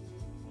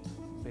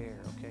bear,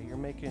 okay? You're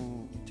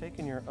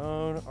taking your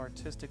own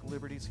artistic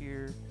liberties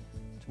here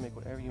to make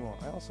whatever you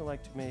want. I also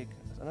like to make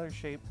another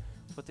shape,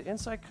 but the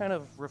inside kind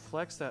of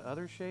reflects that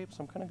other shape,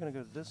 so I'm kind of going to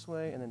go this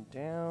way and then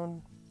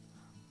down.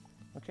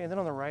 Okay, and then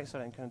on the right side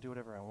I can kind of do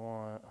whatever I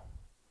want.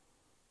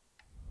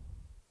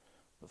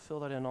 But fill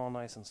that in all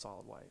nice and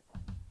solid white.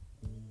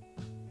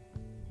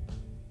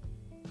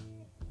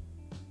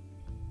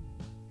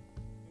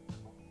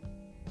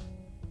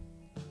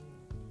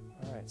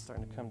 Alright, it's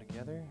starting to come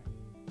together.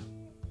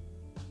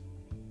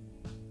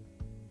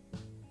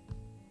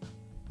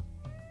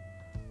 I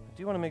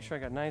do want to make sure I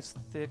got nice,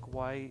 thick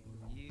white.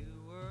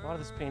 A lot of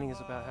this painting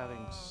is about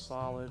having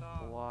solid,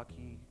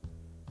 blocky,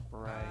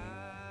 bright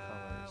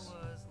color.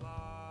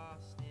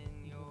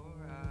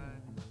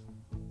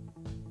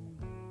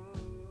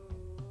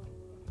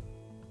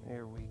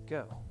 There we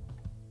go.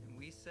 And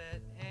we sat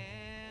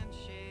and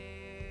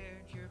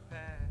shared your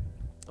pack.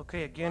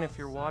 Okay, again, if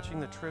you're watching,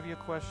 the trivia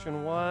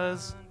question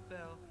was,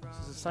 this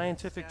is a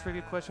scientific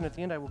trivia question. At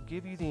the end, I will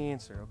give you the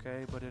answer,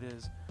 okay? But it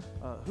is,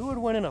 who would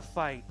win in a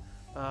fight,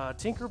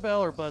 Tinkerbell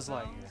or Buzz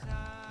Lightyear?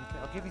 Okay,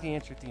 I'll give you the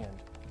answer at the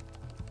end.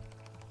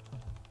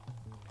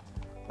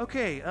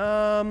 Okay,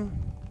 I'm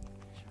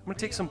going to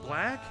take some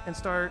black and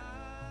start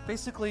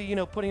basically, you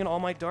know, putting in all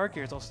my dark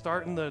areas. I'll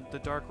start in the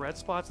dark red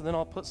spots, and then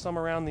I'll put some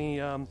around the,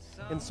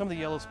 in some of the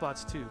yellow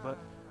spots too. But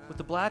with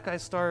the black, I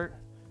start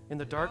in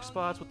the dark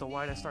spots. With the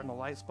white, I start in the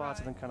light spots,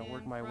 and then kind of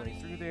work my way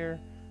through there.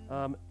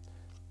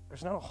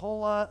 There's not a whole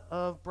lot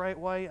of bright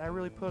white I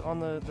really put on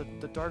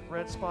the dark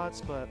red spots,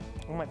 but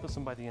I might put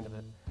some by the end of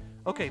it.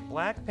 Okay,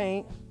 black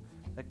paint.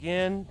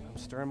 Again, I'm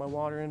stirring my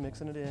water in,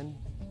 mixing it in.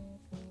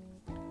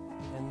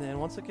 And then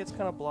once it gets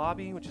kind of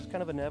blobby, which is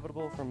kind of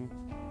inevitable from,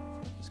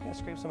 just going to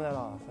scrape some of that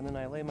off. And then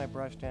I lay my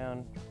brush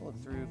down, pull it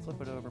through,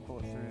 flip it over, pull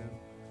it through.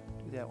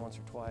 Do that once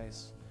or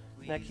twice.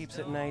 And that keeps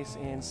it nice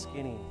and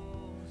skinny.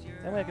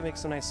 Then I can make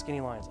some nice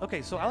skinny lines.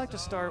 Okay, so I like to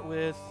start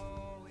with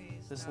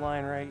this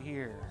line right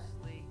here.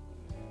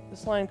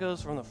 This line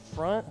goes from the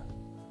front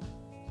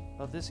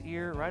of this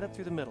ear right up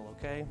through the middle,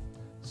 okay?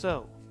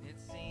 So,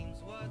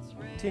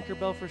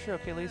 Tinkerbell for sure.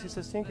 Okay, Lacey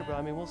says Tinkerbell.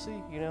 I mean, we'll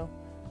see, you know.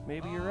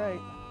 Maybe you're right.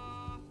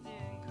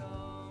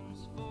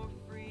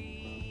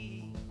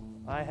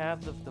 I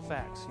have the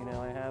facts, you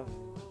know.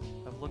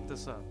 I've looked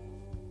this up.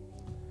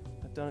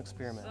 I've done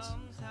experiments.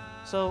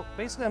 So,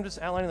 basically, I'm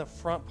just outlining the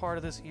front part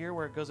of this ear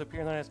where it goes up here,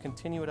 and then I just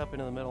continue it up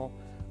into the middle.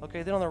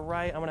 Okay, then on the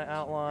right, I'm going to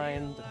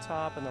outline the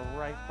top and the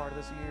right part of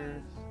this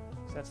ear.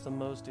 That's the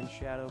most in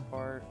shadow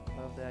part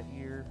of that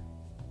ear,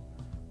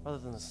 other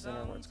than the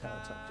center where it's kind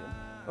of tucked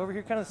in. Over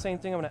here, kind of the same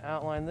thing. I'm going to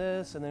outline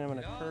this, and then I'm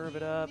going to curve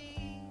it up,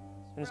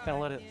 and just kind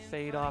of let it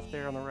fade off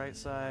there on the right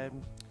side.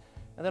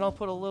 And then I'll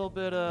put a little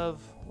bit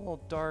of a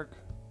little dark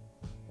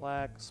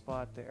black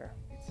spot there.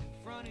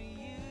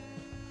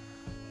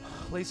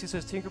 Lacey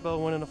says Tinkerbell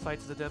won in a fight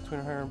to the death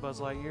between her and Buzz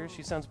Lightyear.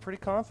 She sounds pretty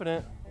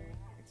confident.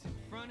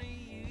 Are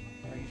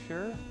you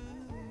sure?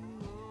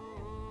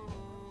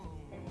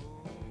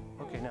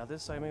 Okay, now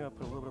this side, maybe I'll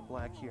put a little bit of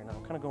black here. Now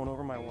I'm kind of going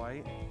over my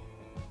white.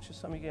 It's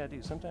just something you gotta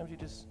do. Sometimes you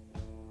just,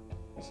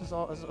 it's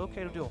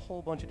okay to do a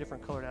whole bunch of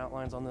different colored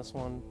outlines on this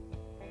one.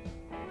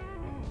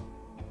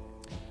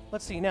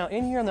 Let's see, now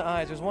in here on the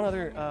eyes, there's one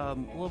other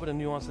little bit of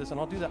nuance to this, and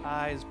I'll do the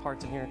eyes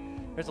parts in here.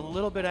 There's a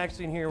little bit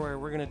actually in here where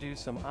we're gonna do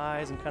some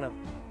eyes and kind of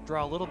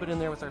draw a little bit in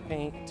there with our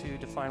paint to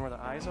define where the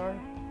eyes are.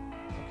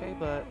 Okay,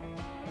 but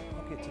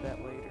I'll get to that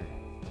later.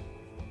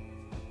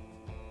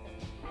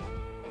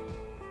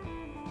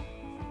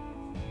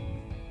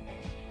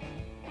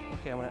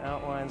 Okay, I'm going to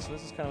outline, so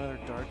this is kind of another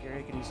dark area.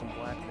 You can use some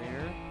black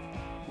there.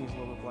 Use a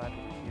little bit of black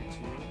over here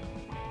too.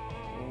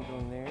 And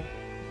going there.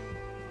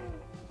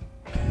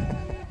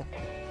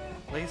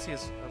 Lacey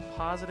is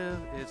positive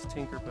it's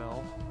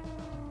Tinkerbell.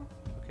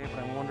 Okay,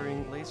 but I'm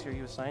wondering, Lacey, are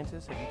you a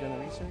scientist? Have you done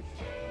the research?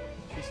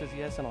 She says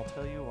yes, and I'll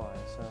tell you why.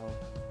 So,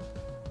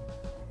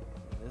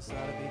 this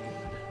ought to be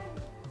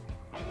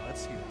good.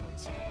 Let's hear it,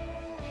 Lacey.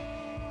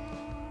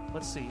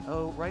 Let's see.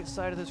 Oh, right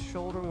side of this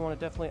shoulder, we want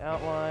to definitely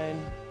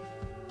outline.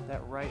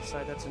 That right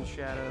side, that's in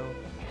shadow.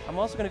 I'm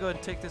also going to go ahead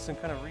and take this and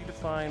kind of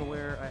redefine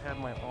where I have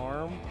my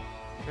arm.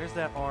 There's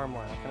that arm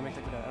line. I'm going to make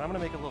that go down. And I'm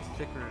going to make it a little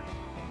thicker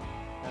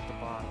at the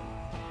bottom.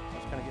 So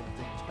it's kind of getting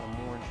thick. It's kind of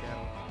more in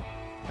shadow.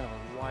 Kind of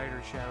a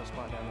wider shadow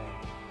spot down there.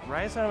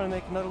 Right side, I'm going to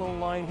make another little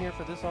line here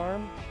for this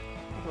arm.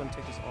 I'll go ahead and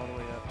take this all the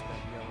way up to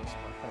that yellow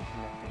spot, kind of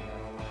connecting that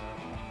all the way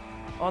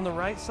up. On the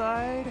right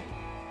side,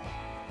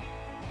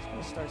 it's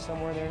going to start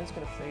somewhere there, and it's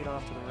going to fade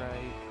off to the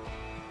right.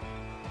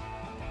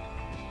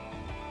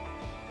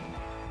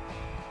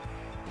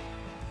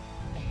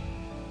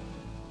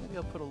 Maybe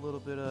I'll put a little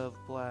bit of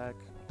black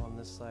on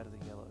this side of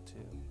the yellow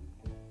too.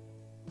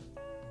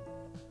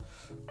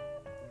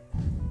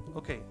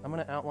 Okay, I'm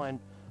going to outline,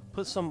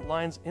 put some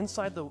lines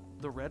inside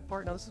the red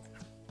part. Now this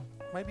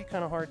might be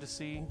kind of hard to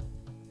see.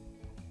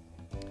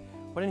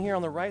 But in here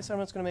on the right side, I'm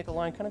just going to make a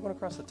line kind of going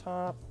across the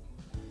top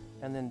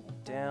and then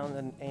down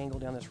and angle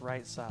down this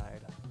right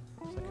side.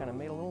 So I kind of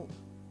made a little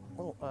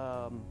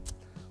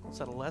what's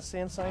that, a less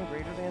than sign,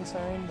 greater than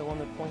sign, the one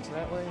that points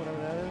that way,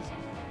 whatever that is.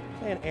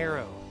 Okay, an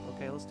arrow.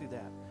 Okay, let's do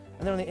that.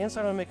 And then on the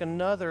inside, I'm going to make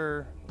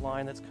another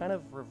line that's kind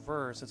of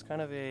reverse. It's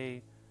kind of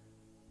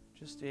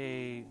just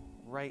a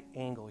right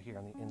angle here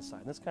on the inside.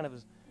 And this kind of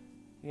is,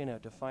 you know,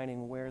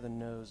 defining where the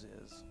nose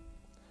is.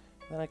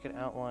 Then I could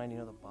outline, you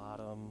know, the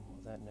bottom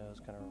of that nose,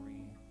 kind of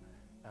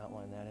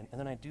re-outline that. And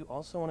then I do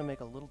also want to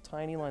make a little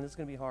tiny line. This is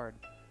going to be hard.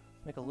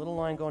 Make a little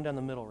line going down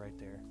the middle right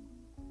there.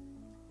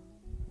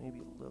 Maybe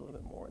a little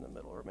bit more in the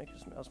middle, or I'll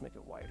make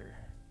it wider.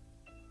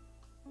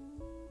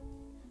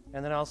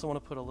 And then I also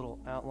want to put a little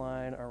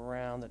outline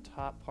around the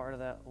top part of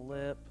that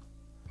lip.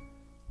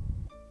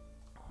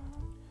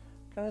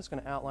 Kind of just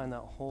going to outline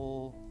that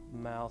whole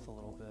mouth a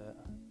little bit.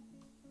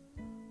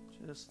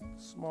 Just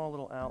small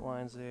little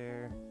outlines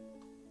there.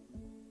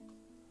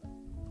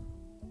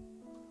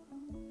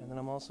 And then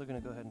I'm also going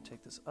to go ahead and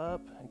take this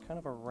up and kind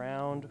of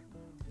around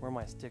where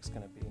my stick's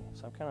going to be.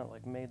 So I'm kind of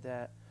like made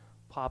that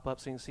pop up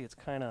so you can see it's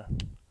kind of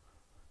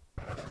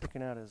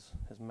sticking out his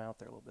mouth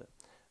there a little bit.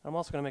 I'm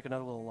also going to make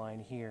another little line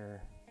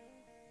here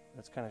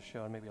that's kind of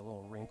showing maybe a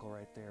little wrinkle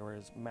right there where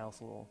his mouth's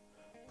a little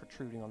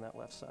protruding on that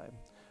left side.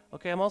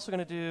 Okay, I'm also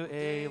going to do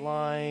a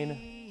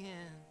line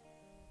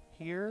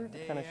here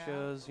that kind of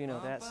shows, you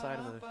know, that side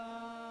of the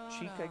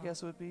cheek, I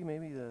guess it would be,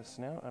 maybe the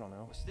snout, I don't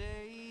know.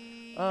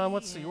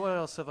 Let's see, what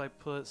else have I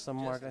put some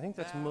mark? I think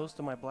that's most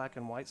of my black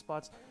and white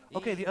spots.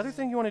 Okay, the other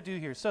thing you want to do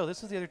here, so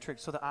this is the other trick.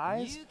 So the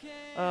eyes,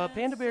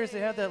 panda bears, they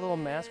have that little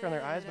mask on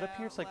their eyes, but up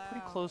here it's like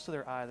pretty close to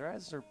their eye. Their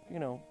eyes are, you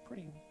know,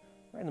 pretty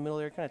right in the middle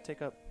there, kind of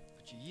take up,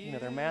 you know,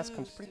 their mask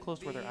comes pretty close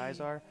to where their eyes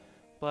are.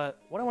 But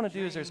what I want to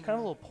do is there's kind of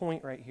a little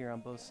point right here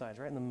on both sides,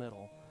 right in the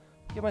middle.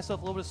 Give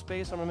myself a little bit of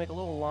space. I'm going to make a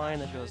little line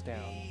that goes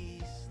down.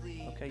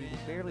 Okay, you can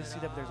barely see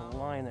that, but there's a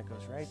line that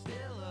goes right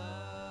there.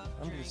 I'm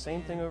going to do the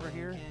same thing over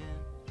here.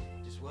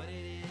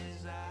 Right.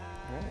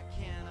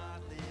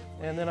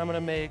 And then I'm going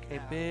to make a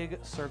big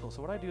circle.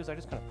 So what I do is I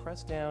just kind of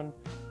press down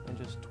and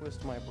just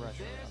twist my brush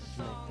around to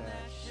make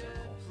that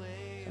circle. So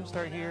I'm going to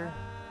start here.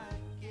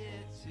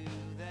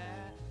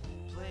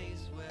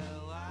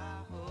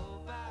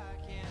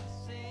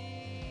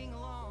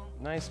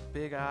 Nice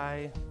big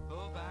eye.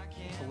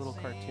 It's a little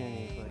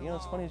cartoony, but you know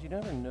what's funny is you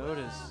never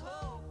notice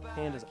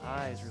Panda's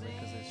eyes really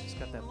because it's just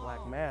got that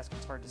black mask.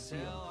 It's hard to see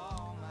them.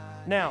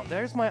 Now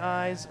there's my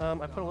eyes.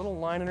 I put a little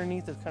line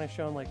underneath that's kind of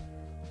showing like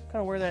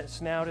kind of where that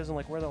snout is and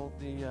like where the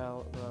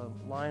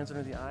lines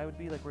under the eye would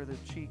be, like where the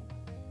cheek,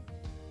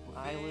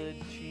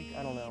 eyelid, cheek.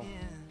 I don't know.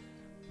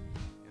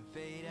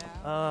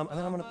 And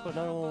then I'm going to put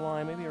another little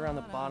line maybe around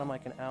the bottom. I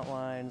can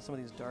outline some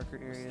of these darker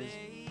areas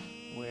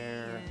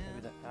where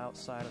maybe the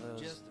outside of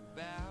those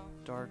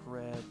dark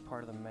red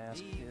part of the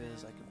mask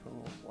is. I can put a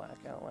little black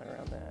outline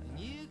around that.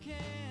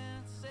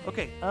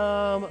 Okay,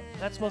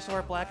 that's most of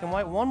our black and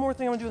white. One more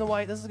thing I'm gonna do in the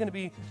white. This is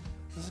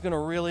gonna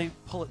really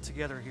pull it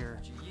together here.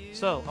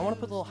 So I want to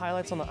put little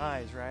highlights on the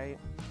eyes, right?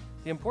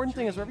 The important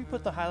thing is wherever you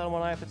put the highlight on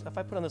one eye, if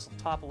I put on this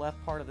top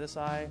left part of this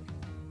eye,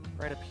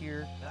 right up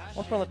here, I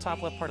want to put on the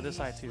top left part of this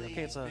eye too.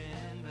 Okay,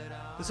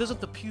 this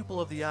isn't the pupil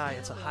of the eye,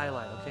 it's a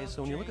highlight, okay?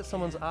 So when you look at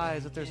someone's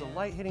eyes, if there's a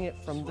light hitting it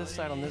from this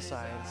side on this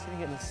side, it's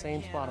hitting it in the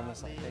same spot on this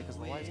side, okay? Because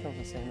the light's coming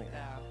from the same thing.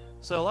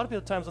 So a lot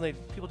of times when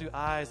people do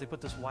eyes, they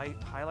put this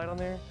white highlight on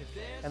there,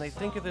 and they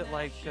think of it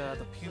like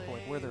the pupil,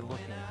 like where they're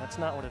looking. That's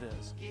not what it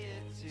is.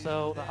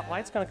 So the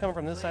light's kind of coming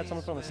from this side, so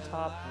I'm going to put on this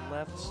top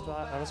left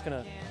spot. I'm just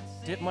going to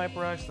dip my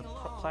brush, the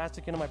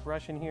plastic into my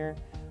brush in here,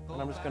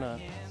 and I'm just going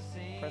to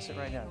press it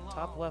right down.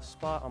 Top left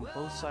spot on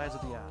both sides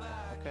of the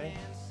eye, okay?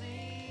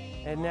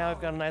 And now I've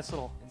got a nice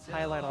little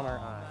highlight on our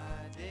eye.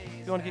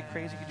 If you want to get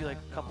crazy, you could do like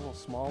a couple of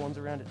small ones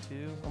around it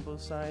too on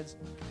both sides.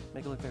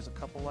 Make it look there's a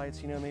couple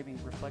lights, you know, maybe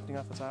reflecting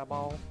off its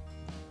eyeball.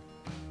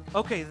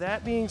 Okay,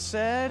 that being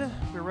said,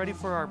 we're ready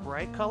for our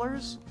bright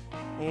colors,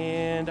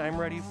 and I'm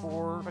ready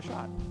for a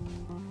shot.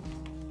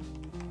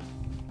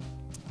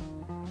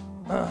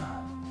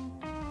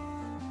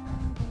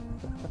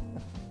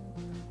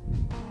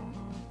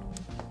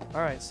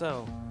 All right,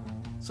 so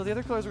the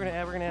other colors we're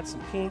gonna add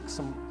some pink,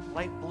 some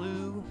light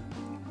blue,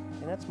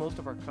 and that's most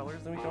of our colors.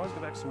 Then we can always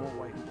go back to some more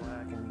white and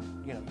black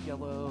and, you know,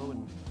 yellow,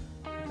 and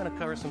kind of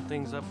cover some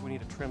things up if we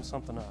need to trim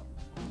something up.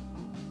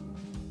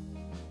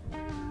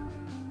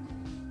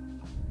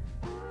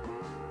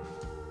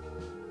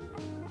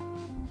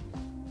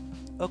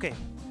 Okay,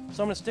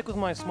 so I'm gonna stick with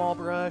my small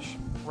brush.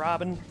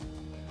 Robin.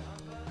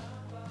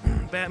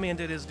 Batman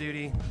did his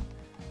duty.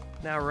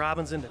 Now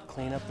Robin's in to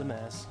clean up the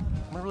mess.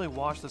 I'm gonna really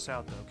wash this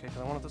out though, okay?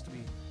 Because I want this to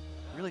be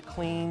really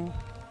clean.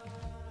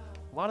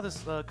 A lot of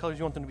this colors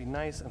you want them to be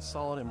nice and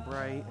solid and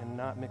bright and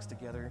not mixed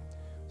together.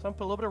 So I'm gonna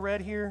put a little bit of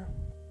red here,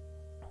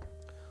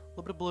 a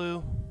little bit of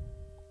blue.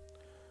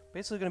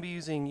 Basically gonna be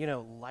using, you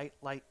know,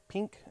 light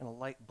pink and a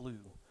light blue.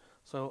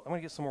 So I'm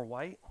gonna get some more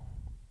white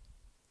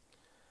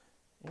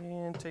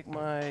and take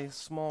my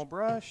small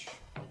brush.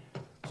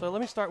 So let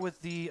me start with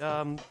the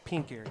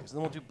pink areas,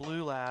 then we'll do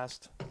blue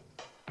last.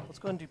 Let's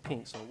go ahead and do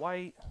pink. So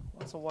white,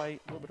 lots of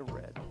white, a little bit of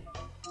red.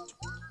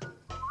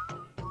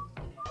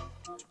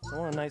 So I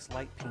want a nice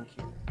light pink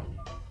here.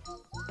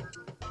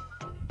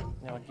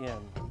 Now again,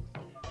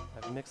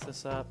 I've mixed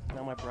this up.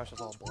 Now my brush is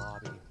all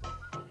blobby.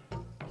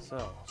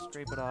 So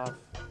scrape it off.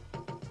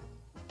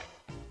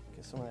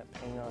 Get some of that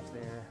paint off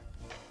there.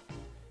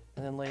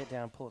 And then lay it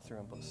down, pull it through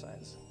on both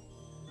sides.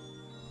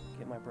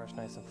 Get my brush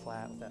nice and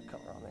flat with that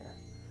color on there.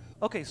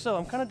 Okay, so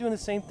I'm kind of doing the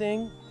same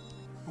thing.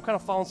 I'm kind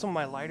of following some of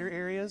my lighter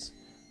areas.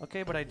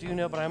 Okay, but I'm going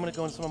to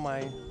go in some of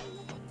my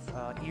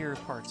ear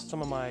parts,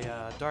 some of my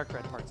dark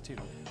red parts too.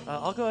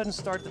 I'll go ahead and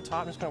start at the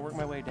top. I'm just going to work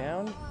my way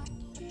down.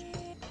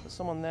 Put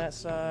some on that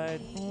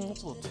side.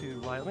 That's a little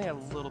too light. Let me add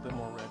a little bit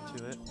more red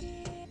to it.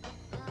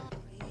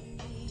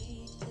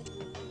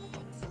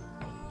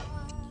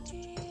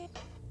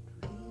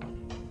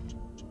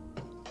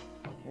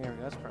 There we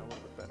go. That's probably a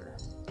little bit better.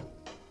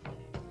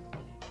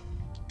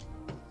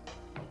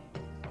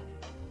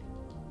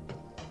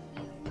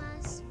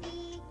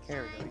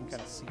 There we go. You can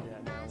kind of see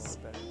that now a little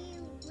better.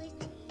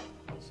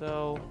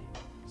 So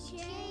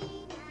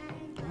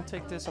I'm gonna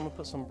take this, I'm gonna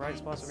put some bright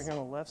spots over here on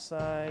the left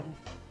side.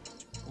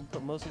 I'm gonna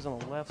put most of these on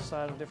the left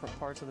side of different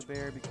parts of the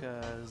bear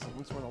because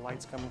that's where the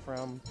light's coming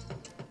from.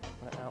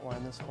 I'm gonna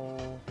outline this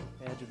whole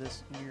edge of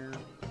this ear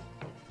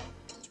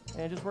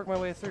and just work my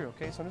way through,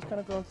 okay? So I'm just kind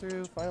of going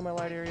through, finding my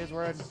light areas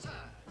where I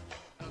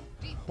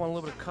want a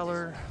little bit of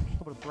color, a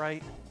little bit of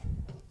bright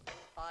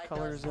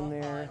colors in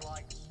there.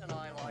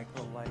 Like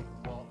a little light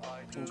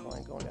pink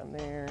line going down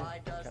there,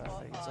 kind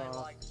of fades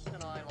off.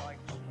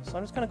 So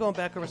I'm just kind of going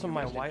back over some of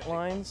my white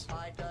lines,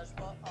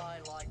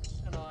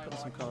 putting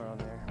some color on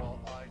there.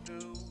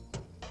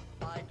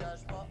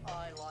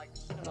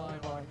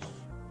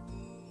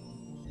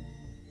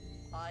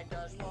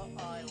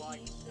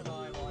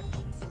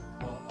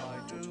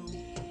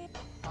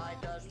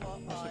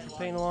 So if you're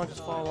painting along,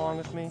 just follow along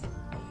with me.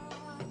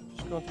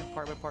 Just going through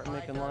part by part and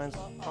making lines.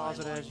 Pause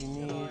it as you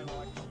need.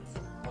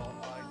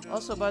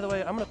 Also, by the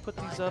way, I'm going to put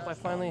these up. I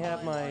finally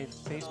have my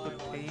Facebook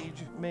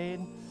page made.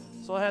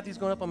 So I'll have these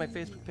going up on my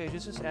Facebook page.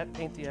 It's just at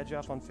Paint the Edge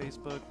Off on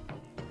Facebook.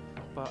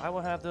 But I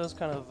will have those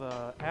kind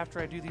of, after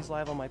I do these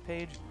live on my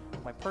page,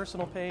 my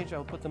personal page, I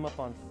will put them up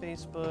on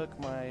Facebook,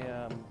 my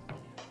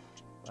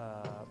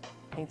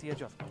Paint the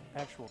Edge Off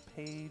actual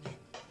page.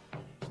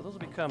 So those will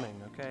be coming,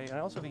 okay? And I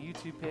also have a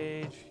YouTube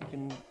page. You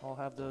can all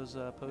have those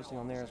posting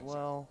on there as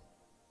well.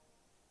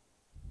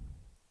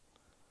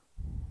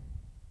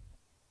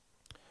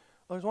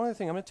 Oh, there's one other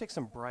thing. I'm going to take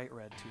some bright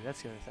red, too.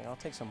 That's the other thing. I'll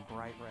take some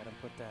bright red and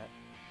put that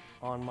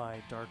on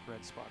my dark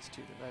red spots,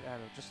 too. That add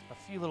just a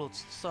few little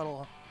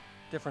subtle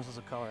differences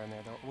of color in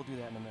there. We'll do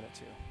that in a minute,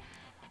 too.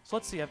 So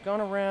let's see. I've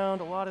gone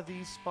around a lot of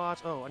these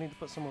spots. Oh, I need to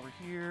put some over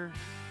here.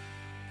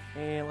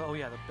 And, oh,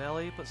 yeah, the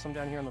belly. Put some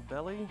down here on the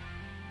belly.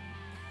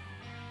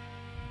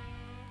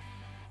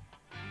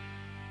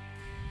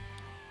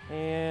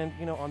 And,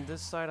 you know, on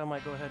this side, I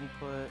might go ahead and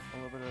put a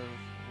little bit of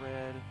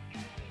red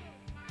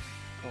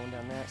going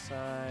down that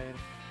side.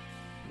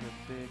 Get a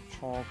big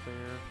chunk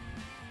there.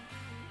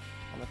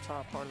 On the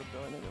top part of the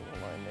belly, maybe a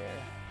little line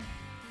there.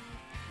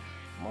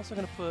 I'm also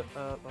going to put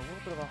a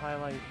little bit of a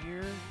highlight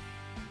here.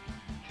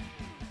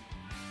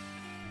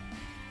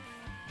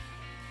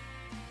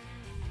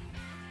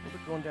 A little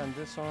bit going down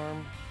this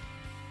arm.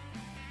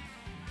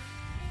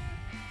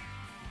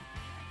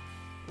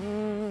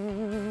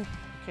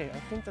 Okay, I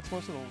think that's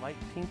most of the light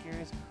pink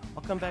areas.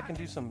 I'll come back and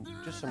do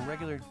just some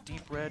regular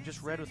deep red,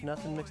 just red with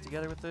nothing mixed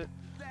together with it.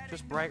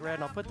 Just bright red,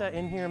 and I'll put that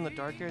in here in the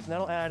dark areas, and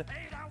that'll add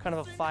kind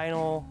of a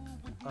final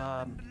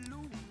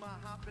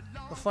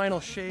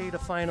shade, a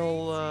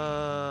final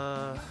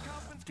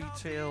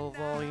detail,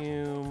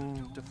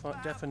 volume,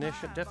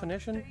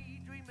 definition.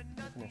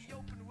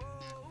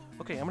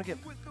 Okay, I'm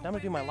gonna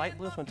do my light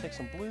blue. So I'm gonna take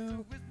some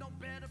blue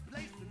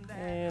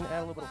and add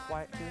a little bit of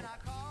white to it.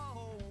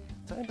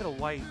 Tiny bit of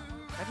white.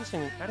 I just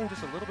think adding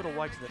just a little bit of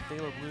white to the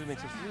phthalo blue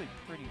makes this really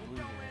pretty blue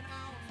here.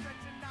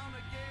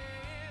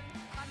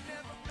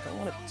 I don't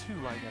want it too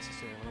light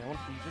necessarily. I want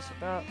it to be just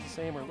about the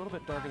same or a little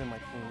bit darker than my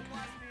pink.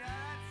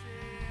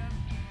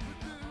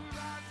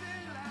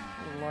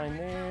 Little line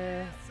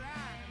there.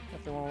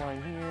 Definitely want a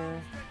line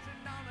here.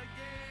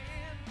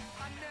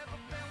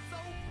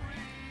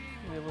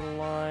 Maybe a little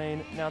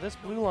line. Now this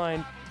blue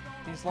line,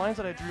 these lines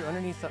that I drew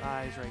underneath the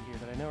eyes right here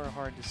that I know are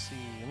hard to see.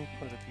 Let me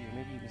put it up here.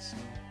 Maybe you can see.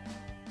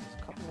 There's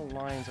a couple of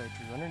lines I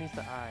drew underneath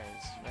the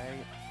eyes,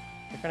 right?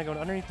 They're kind of going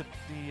underneath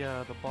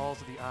the balls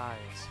of the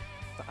eyes.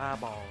 The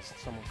eyeballs,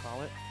 some would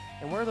call it.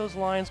 And where those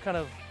lines kind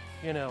of,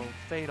 you know,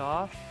 fade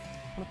off,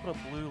 I'm going to put a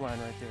blue line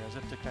right there as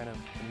if to kind of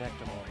connect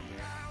them all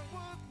together.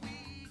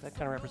 That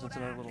kind of represents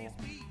another little,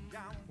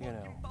 you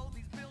know,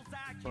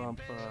 bump,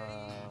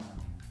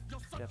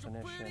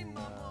 definition,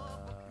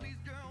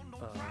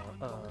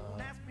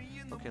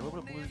 okay, a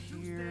little bit of blue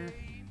here.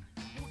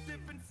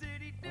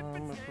 I'm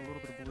going to put a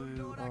little bit of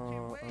blue,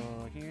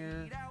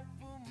 here.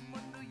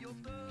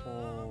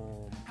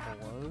 Hello.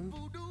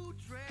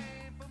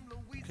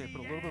 Okay,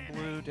 put a little bit of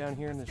blue down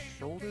here in the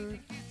shoulder. There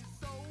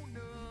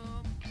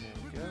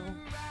we go.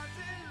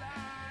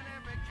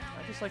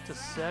 I just like to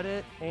set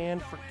it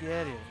and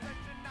forget it.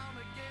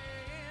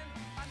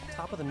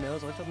 Top of the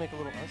nose, I like to make a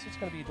little, this is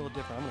going to be a little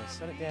different. I'm going to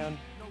set it down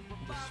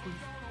and just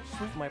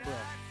sweep my brush.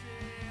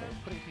 So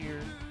put it here,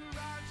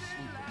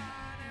 sweep it.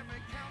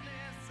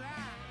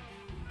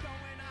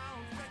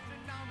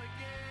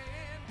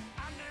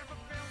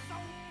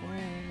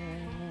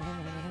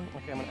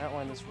 Okay, I'm going to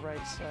outline this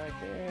right side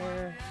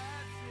there.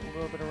 A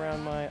little bit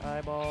around my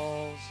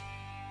eyeballs.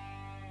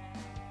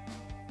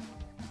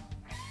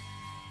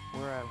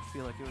 Where I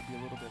feel like it would be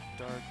a little bit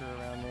darker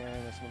around there,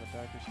 and some of the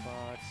darker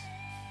spots.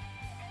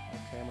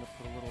 Okay, I'm going to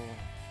put a little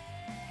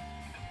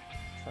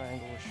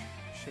triangle-ish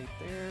shape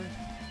there.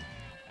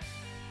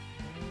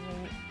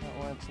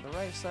 Outline to the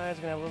right side. It's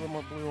going to have a little bit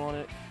more blue on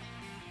it.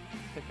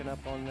 Picking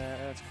up on that.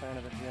 That's kind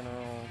of a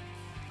general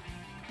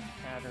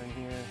pattern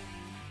here.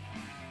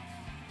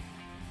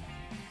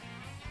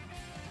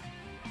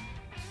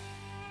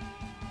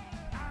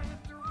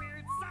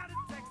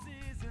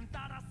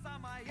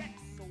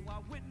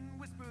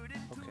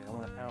 Okay, I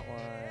want to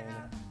outline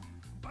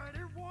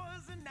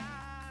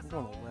go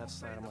on the left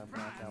side of my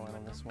black outline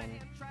on this one.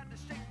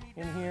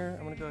 In here,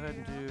 I'm going to go ahead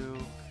and do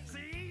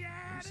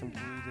some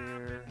blue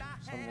there,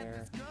 some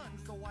there.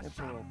 Maybe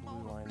put a little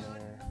blue line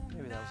there.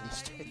 Maybe that was a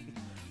mistake.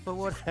 But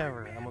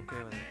whatever, I'm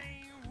okay with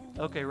it.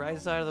 Okay, right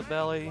side of the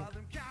belly.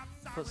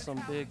 Put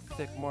some big,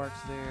 thick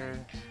marks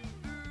there.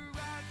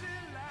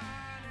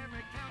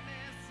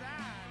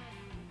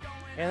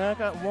 And then I've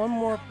got one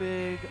more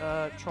big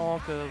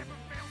chunk of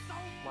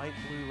light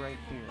blue right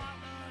here.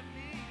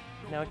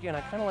 Now again,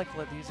 I kind of like to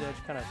let these edges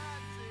kind of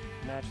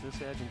match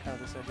this edge and kind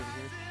of this edge over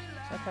here.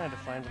 So that kind of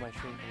defines my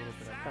shape a little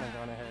bit. I've kind of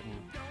gone ahead and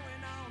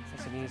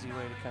it's an easy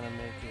way to kind of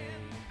make a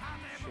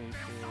shape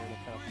here that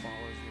kind of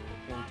follows your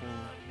painting.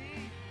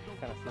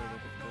 Kind of feel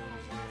like it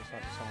goes there. It's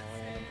not just some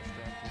random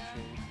distracting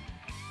shape.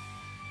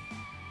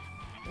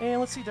 And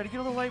let's see, did I get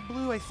all the light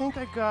blue? I think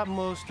I got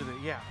most of it,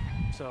 yeah.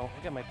 So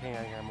I got my paint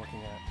out here I'm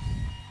looking at.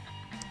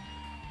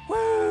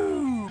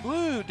 Woo!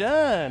 Blue,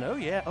 done! Oh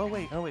yeah, oh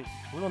wait,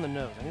 blue on the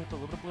nose. I need to put a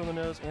little bit of blue on the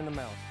nose and the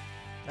mouth.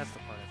 That's the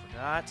part I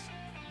forgot.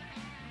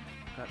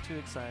 Got too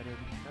excited,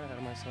 got ahead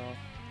of myself.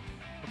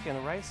 Okay, on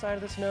the right side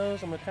of this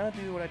nose, I'm going to kind of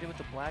do what I did with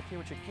the black here,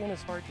 which again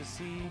is hard to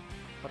see.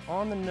 But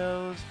on the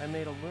nose, I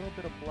made a little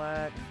bit of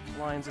black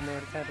lines in there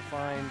to kind of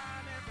define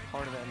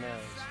part of that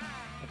nose.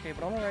 Okay,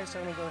 but on the right side,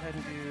 I'm going to go ahead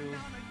and do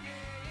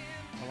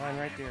a line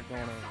right there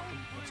going over. Ooh,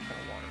 that's kind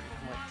of watery.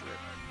 It might drip.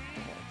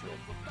 Don't want to drip.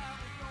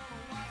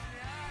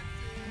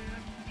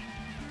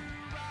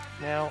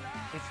 Now,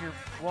 if your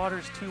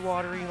water's too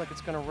watery, like it's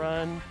going to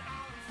run,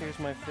 here's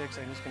my fix.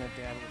 I'm just going to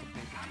dab it with a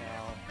paper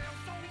towel.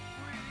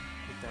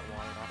 Get that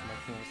water off my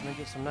canvas. And then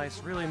get some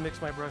nice, really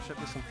mix my brush up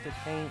with some thick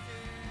paint.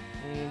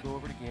 And go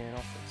over it again.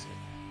 I'll fix it.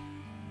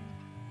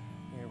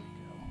 There we go.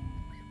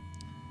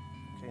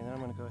 Okay, then I'm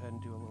going to go ahead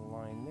and do a little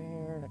line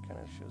there. That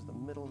kind of shows the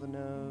middle of the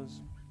nose.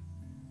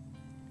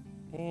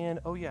 And,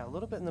 oh yeah, a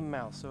little bit in the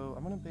mouth. So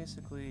I'm going to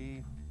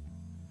basically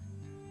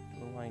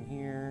do a line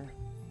here.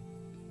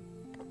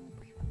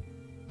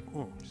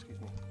 Excuse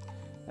me.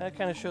 That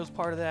kind of shows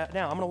part of that.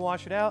 Now, I'm going to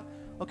wash it out.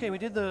 Okay, we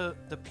did the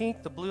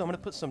pink, the blue. I'm going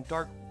to put some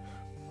dark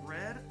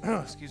red.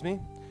 Excuse me.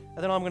 And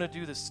then I'm going to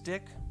do the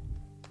stick.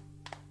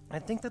 I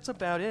think that's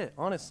about it,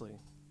 honestly.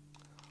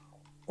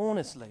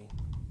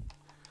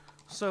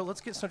 So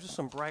let's get just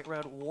some bright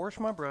red. Wash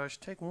my brush.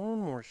 Take one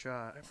more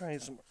shot. I probably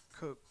need some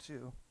Coke,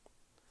 too.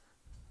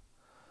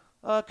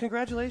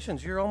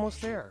 Congratulations. You're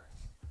almost there.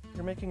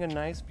 You're making a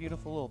nice,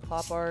 beautiful little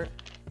pop art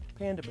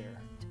panda bear.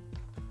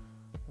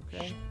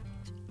 Okay?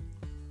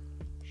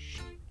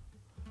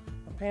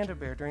 A panda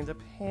bear during the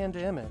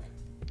pandemic.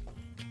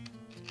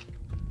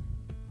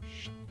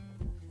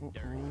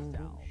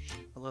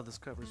 I love this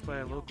cover. It's by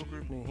a local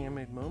group named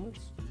Handmade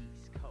Moments.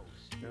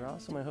 They're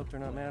awesome. I hope they're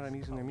not mad I'm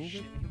using their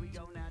music.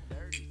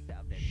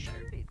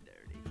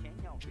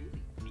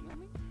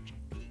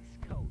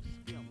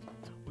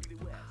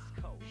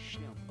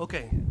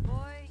 Okay.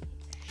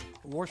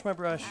 Wash my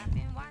brush.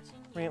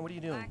 Rant, what are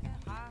you doing?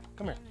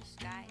 Come here.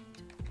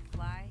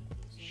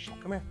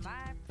 Come here.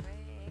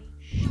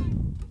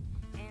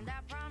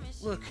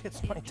 Look,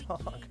 it's my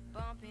dog.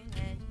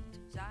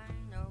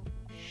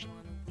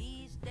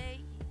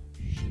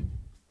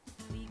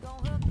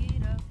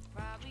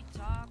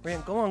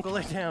 Rant, go on, go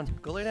lay down.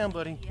 Go lay down,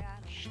 buddy.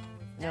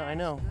 No, I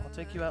know. I'll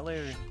take you out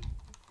later.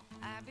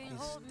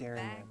 He's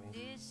staring at me.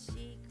 He's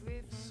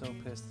so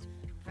pissed.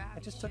 I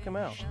just took him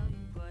out.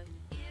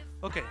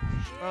 Okay,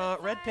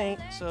 red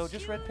paint. So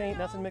just red paint,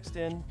 nothing mixed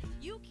in.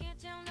 Ooh,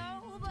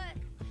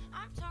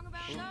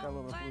 got a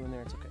little bit of blue in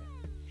there. It's okay.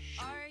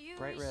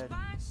 Bright red.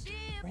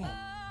 Rant.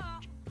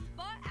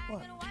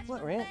 What?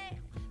 What, Rant?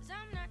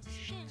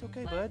 It's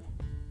okay, bud.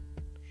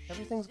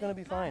 Everything's gonna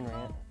be fine,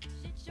 Rant.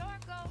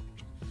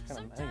 I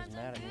think he's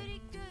mad at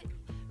me.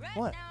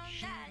 What?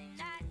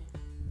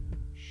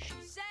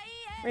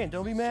 Rant,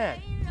 don't be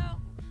mad.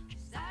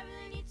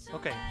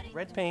 Okay,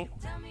 red paint.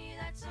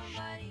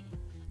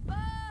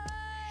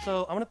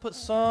 So I'm gonna put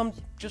some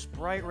just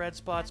bright red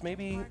spots,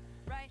 maybe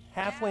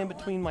halfway in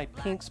between my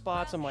pink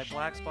spots and my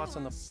black spots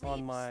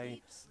on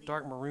my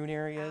dark maroon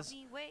areas.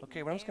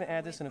 Okay, but I'm just gonna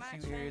add this in a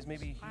few areas,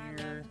 maybe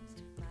here.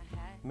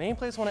 Main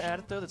place I want to add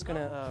it though that's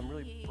gonna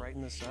really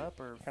brighten this up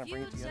or kind of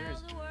bring it together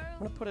is I'm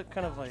gonna put it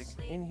kind of like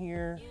in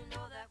here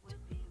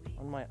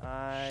on my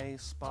eye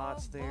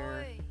spots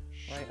there,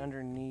 right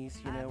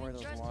underneath, you know, where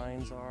those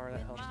lines are.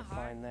 That helps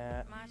define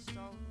that.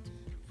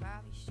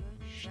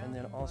 And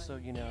then also,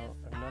 you know,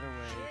 another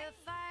way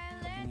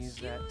I can use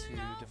that to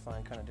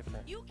define kind of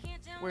different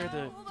where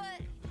the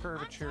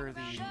curvature,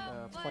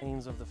 the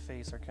planes of the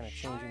face are kind of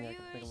changing. I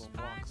can make a little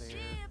block there.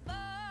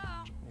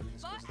 Maybe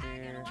this goes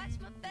there.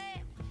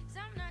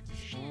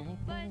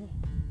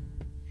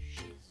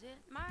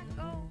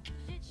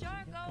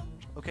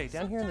 Okay,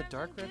 down here in the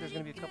dark red, there's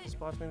going to be a couple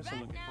spots, maybe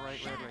some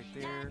bright red right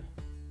there.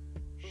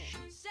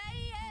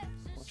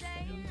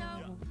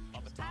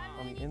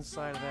 On the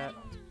inside of that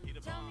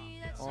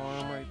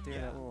arm right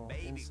there, that little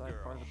inside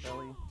part of the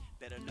belly.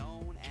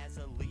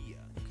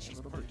 A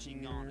little bit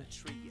here.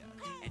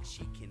 And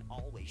she can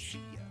always see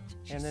ya.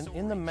 And then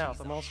in the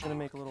mouth, I'm also going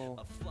to make a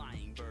little,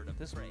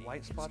 this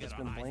white spot that's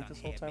been blank this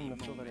whole time, I'm going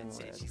to fill that in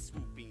red.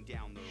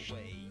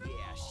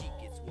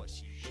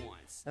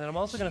 And then I'm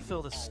also going to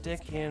fill the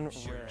stick in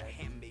red.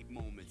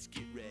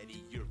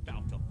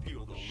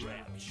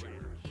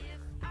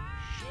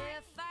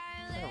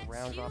 Kind of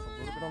round off a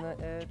little bit on that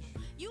edge.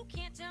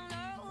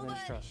 And then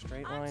just draw a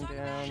straight line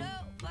down.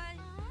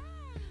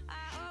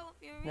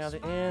 Now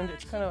the end,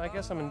 it's kind of, I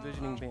guess I'm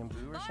envisioning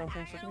bamboo or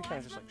something, so it can be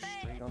kind of just like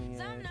straight on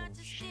the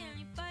edge.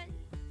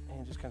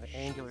 And just kind of the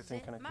angular thing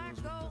kind of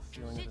goes with the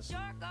feeling of this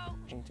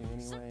painting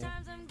anyway.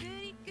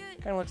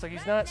 Kind of looks like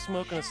he's not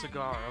smoking a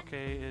cigar,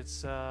 okay?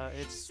 It's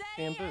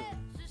bamboo.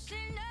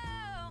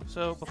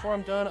 So before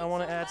I'm done, I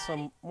want to add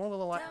some more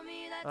little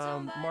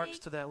marks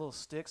to that little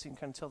stick so you can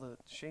kind of tell the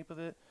shape of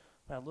it.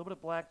 Add a little bit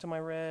of black to my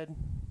red.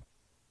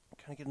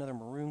 Kind of get another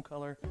maroon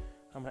color.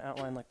 I'm going to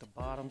outline like the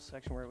bottom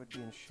section where it would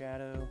be in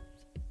shadow.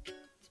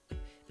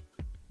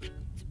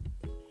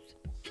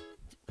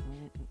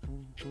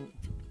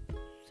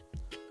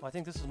 Well, I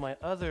think this is my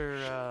other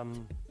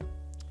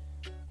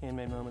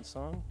Handmade Moments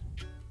song.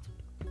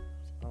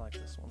 I like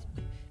this one.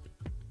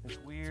 It's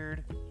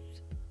weird.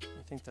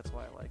 I think that's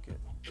why I like it.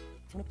 I'm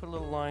going to put a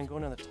little line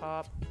going down the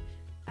top,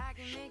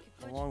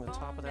 along the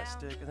top of that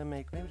stick, and then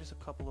make maybe just a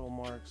couple little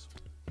marks.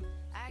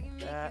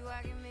 That.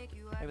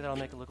 Maybe that'll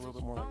make it look a little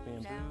bit more like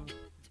bamboo.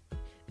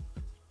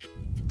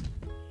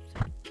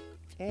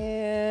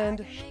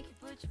 And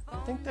I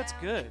think that's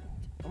good.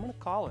 I'm going to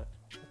call it.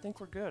 I think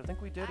we're good. I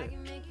think we did it.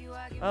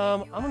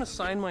 I'm going to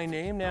sign my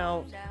name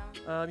now.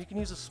 You can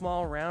use a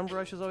small round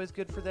brush, is always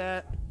good for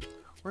that.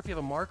 Or if you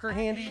have a marker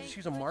handy, just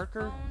use a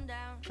marker.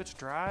 If it's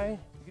dry,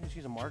 you can just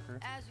use a marker.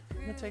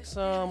 I'm going to take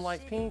some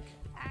light pink,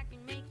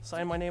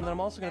 sign my name, and then I'm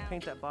also going to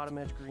paint that bottom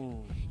edge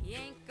green.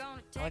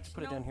 I like to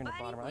put it down here in the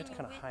bottom. I like to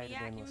kind of hide it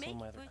in with some of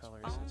my other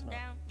colors so it's not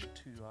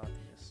too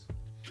obvious.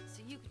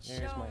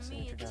 There's my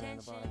signature down in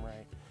the bottom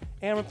right.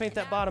 And I'm going to paint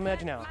that bottom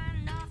edge now.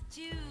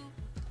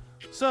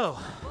 So,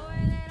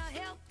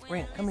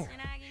 Rand, come here.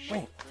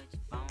 Rand.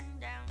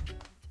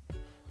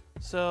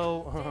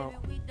 So,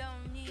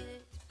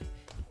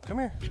 come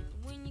here.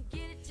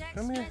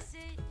 Come here.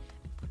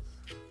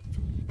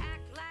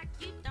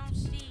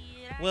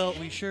 Well,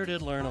 we sure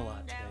did learn a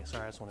lot today.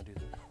 Sorry, I just want to do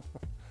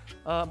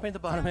that. Paint the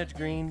bottom edge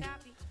green.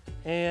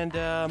 And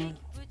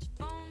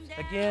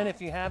again,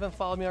 if you haven't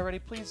followed me already,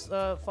 please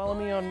follow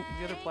me on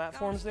the other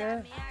platforms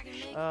there.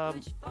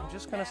 I'm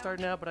just kind of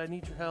starting out, but I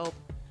need your help.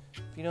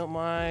 If you don't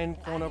mind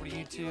going over to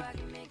YouTube,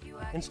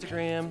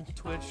 Instagram,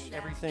 Twitch,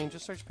 everything,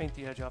 just search Paint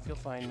the Edge Off. You'll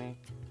find me.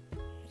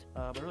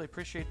 But I really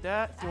appreciate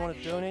that. If you want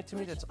to donate to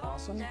me, that's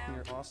awesome.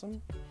 You're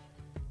awesome.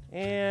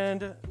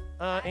 And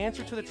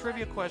answer to the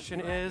trivia question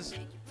is,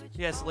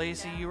 yes,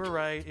 Lacey, you were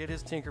right. It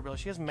is Tinkerbell.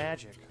 She has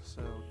magic,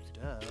 so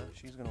duh,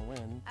 she's going to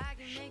win.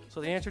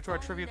 So the answer to our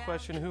trivia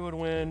question, who would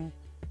win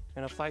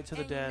in a fight to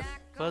the death,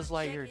 Buzz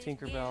Lightyear or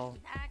Tinkerbell?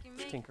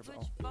 It's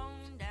Tinkerbell.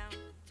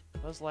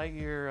 Buzz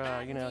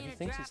Lightyear, you know, he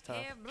thinks he's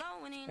tough.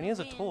 And he has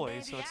a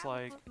toy, so it's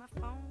like,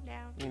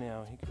 you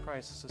know, he could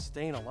probably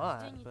sustain a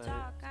lot, but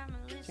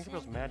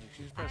Tinkerbell's magic.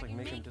 She's probably like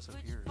make him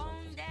disappear or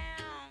something.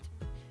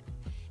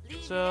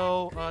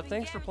 So,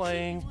 thanks for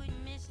playing.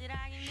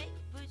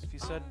 If you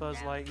said Buzz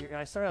Lightyear,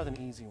 I started out with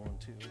an easy one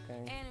too,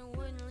 okay?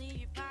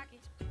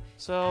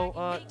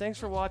 So, thanks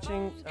for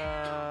watching,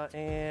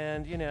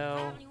 and, you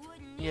know,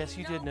 yes,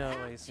 you did know,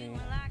 Lacey.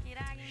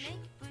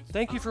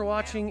 Thank you for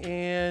watching,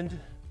 and,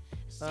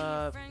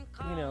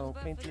 you know,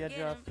 paint the edge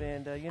off,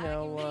 and, you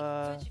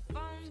know,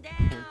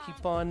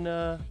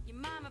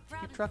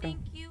 keep trucking.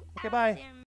 Okay, bye.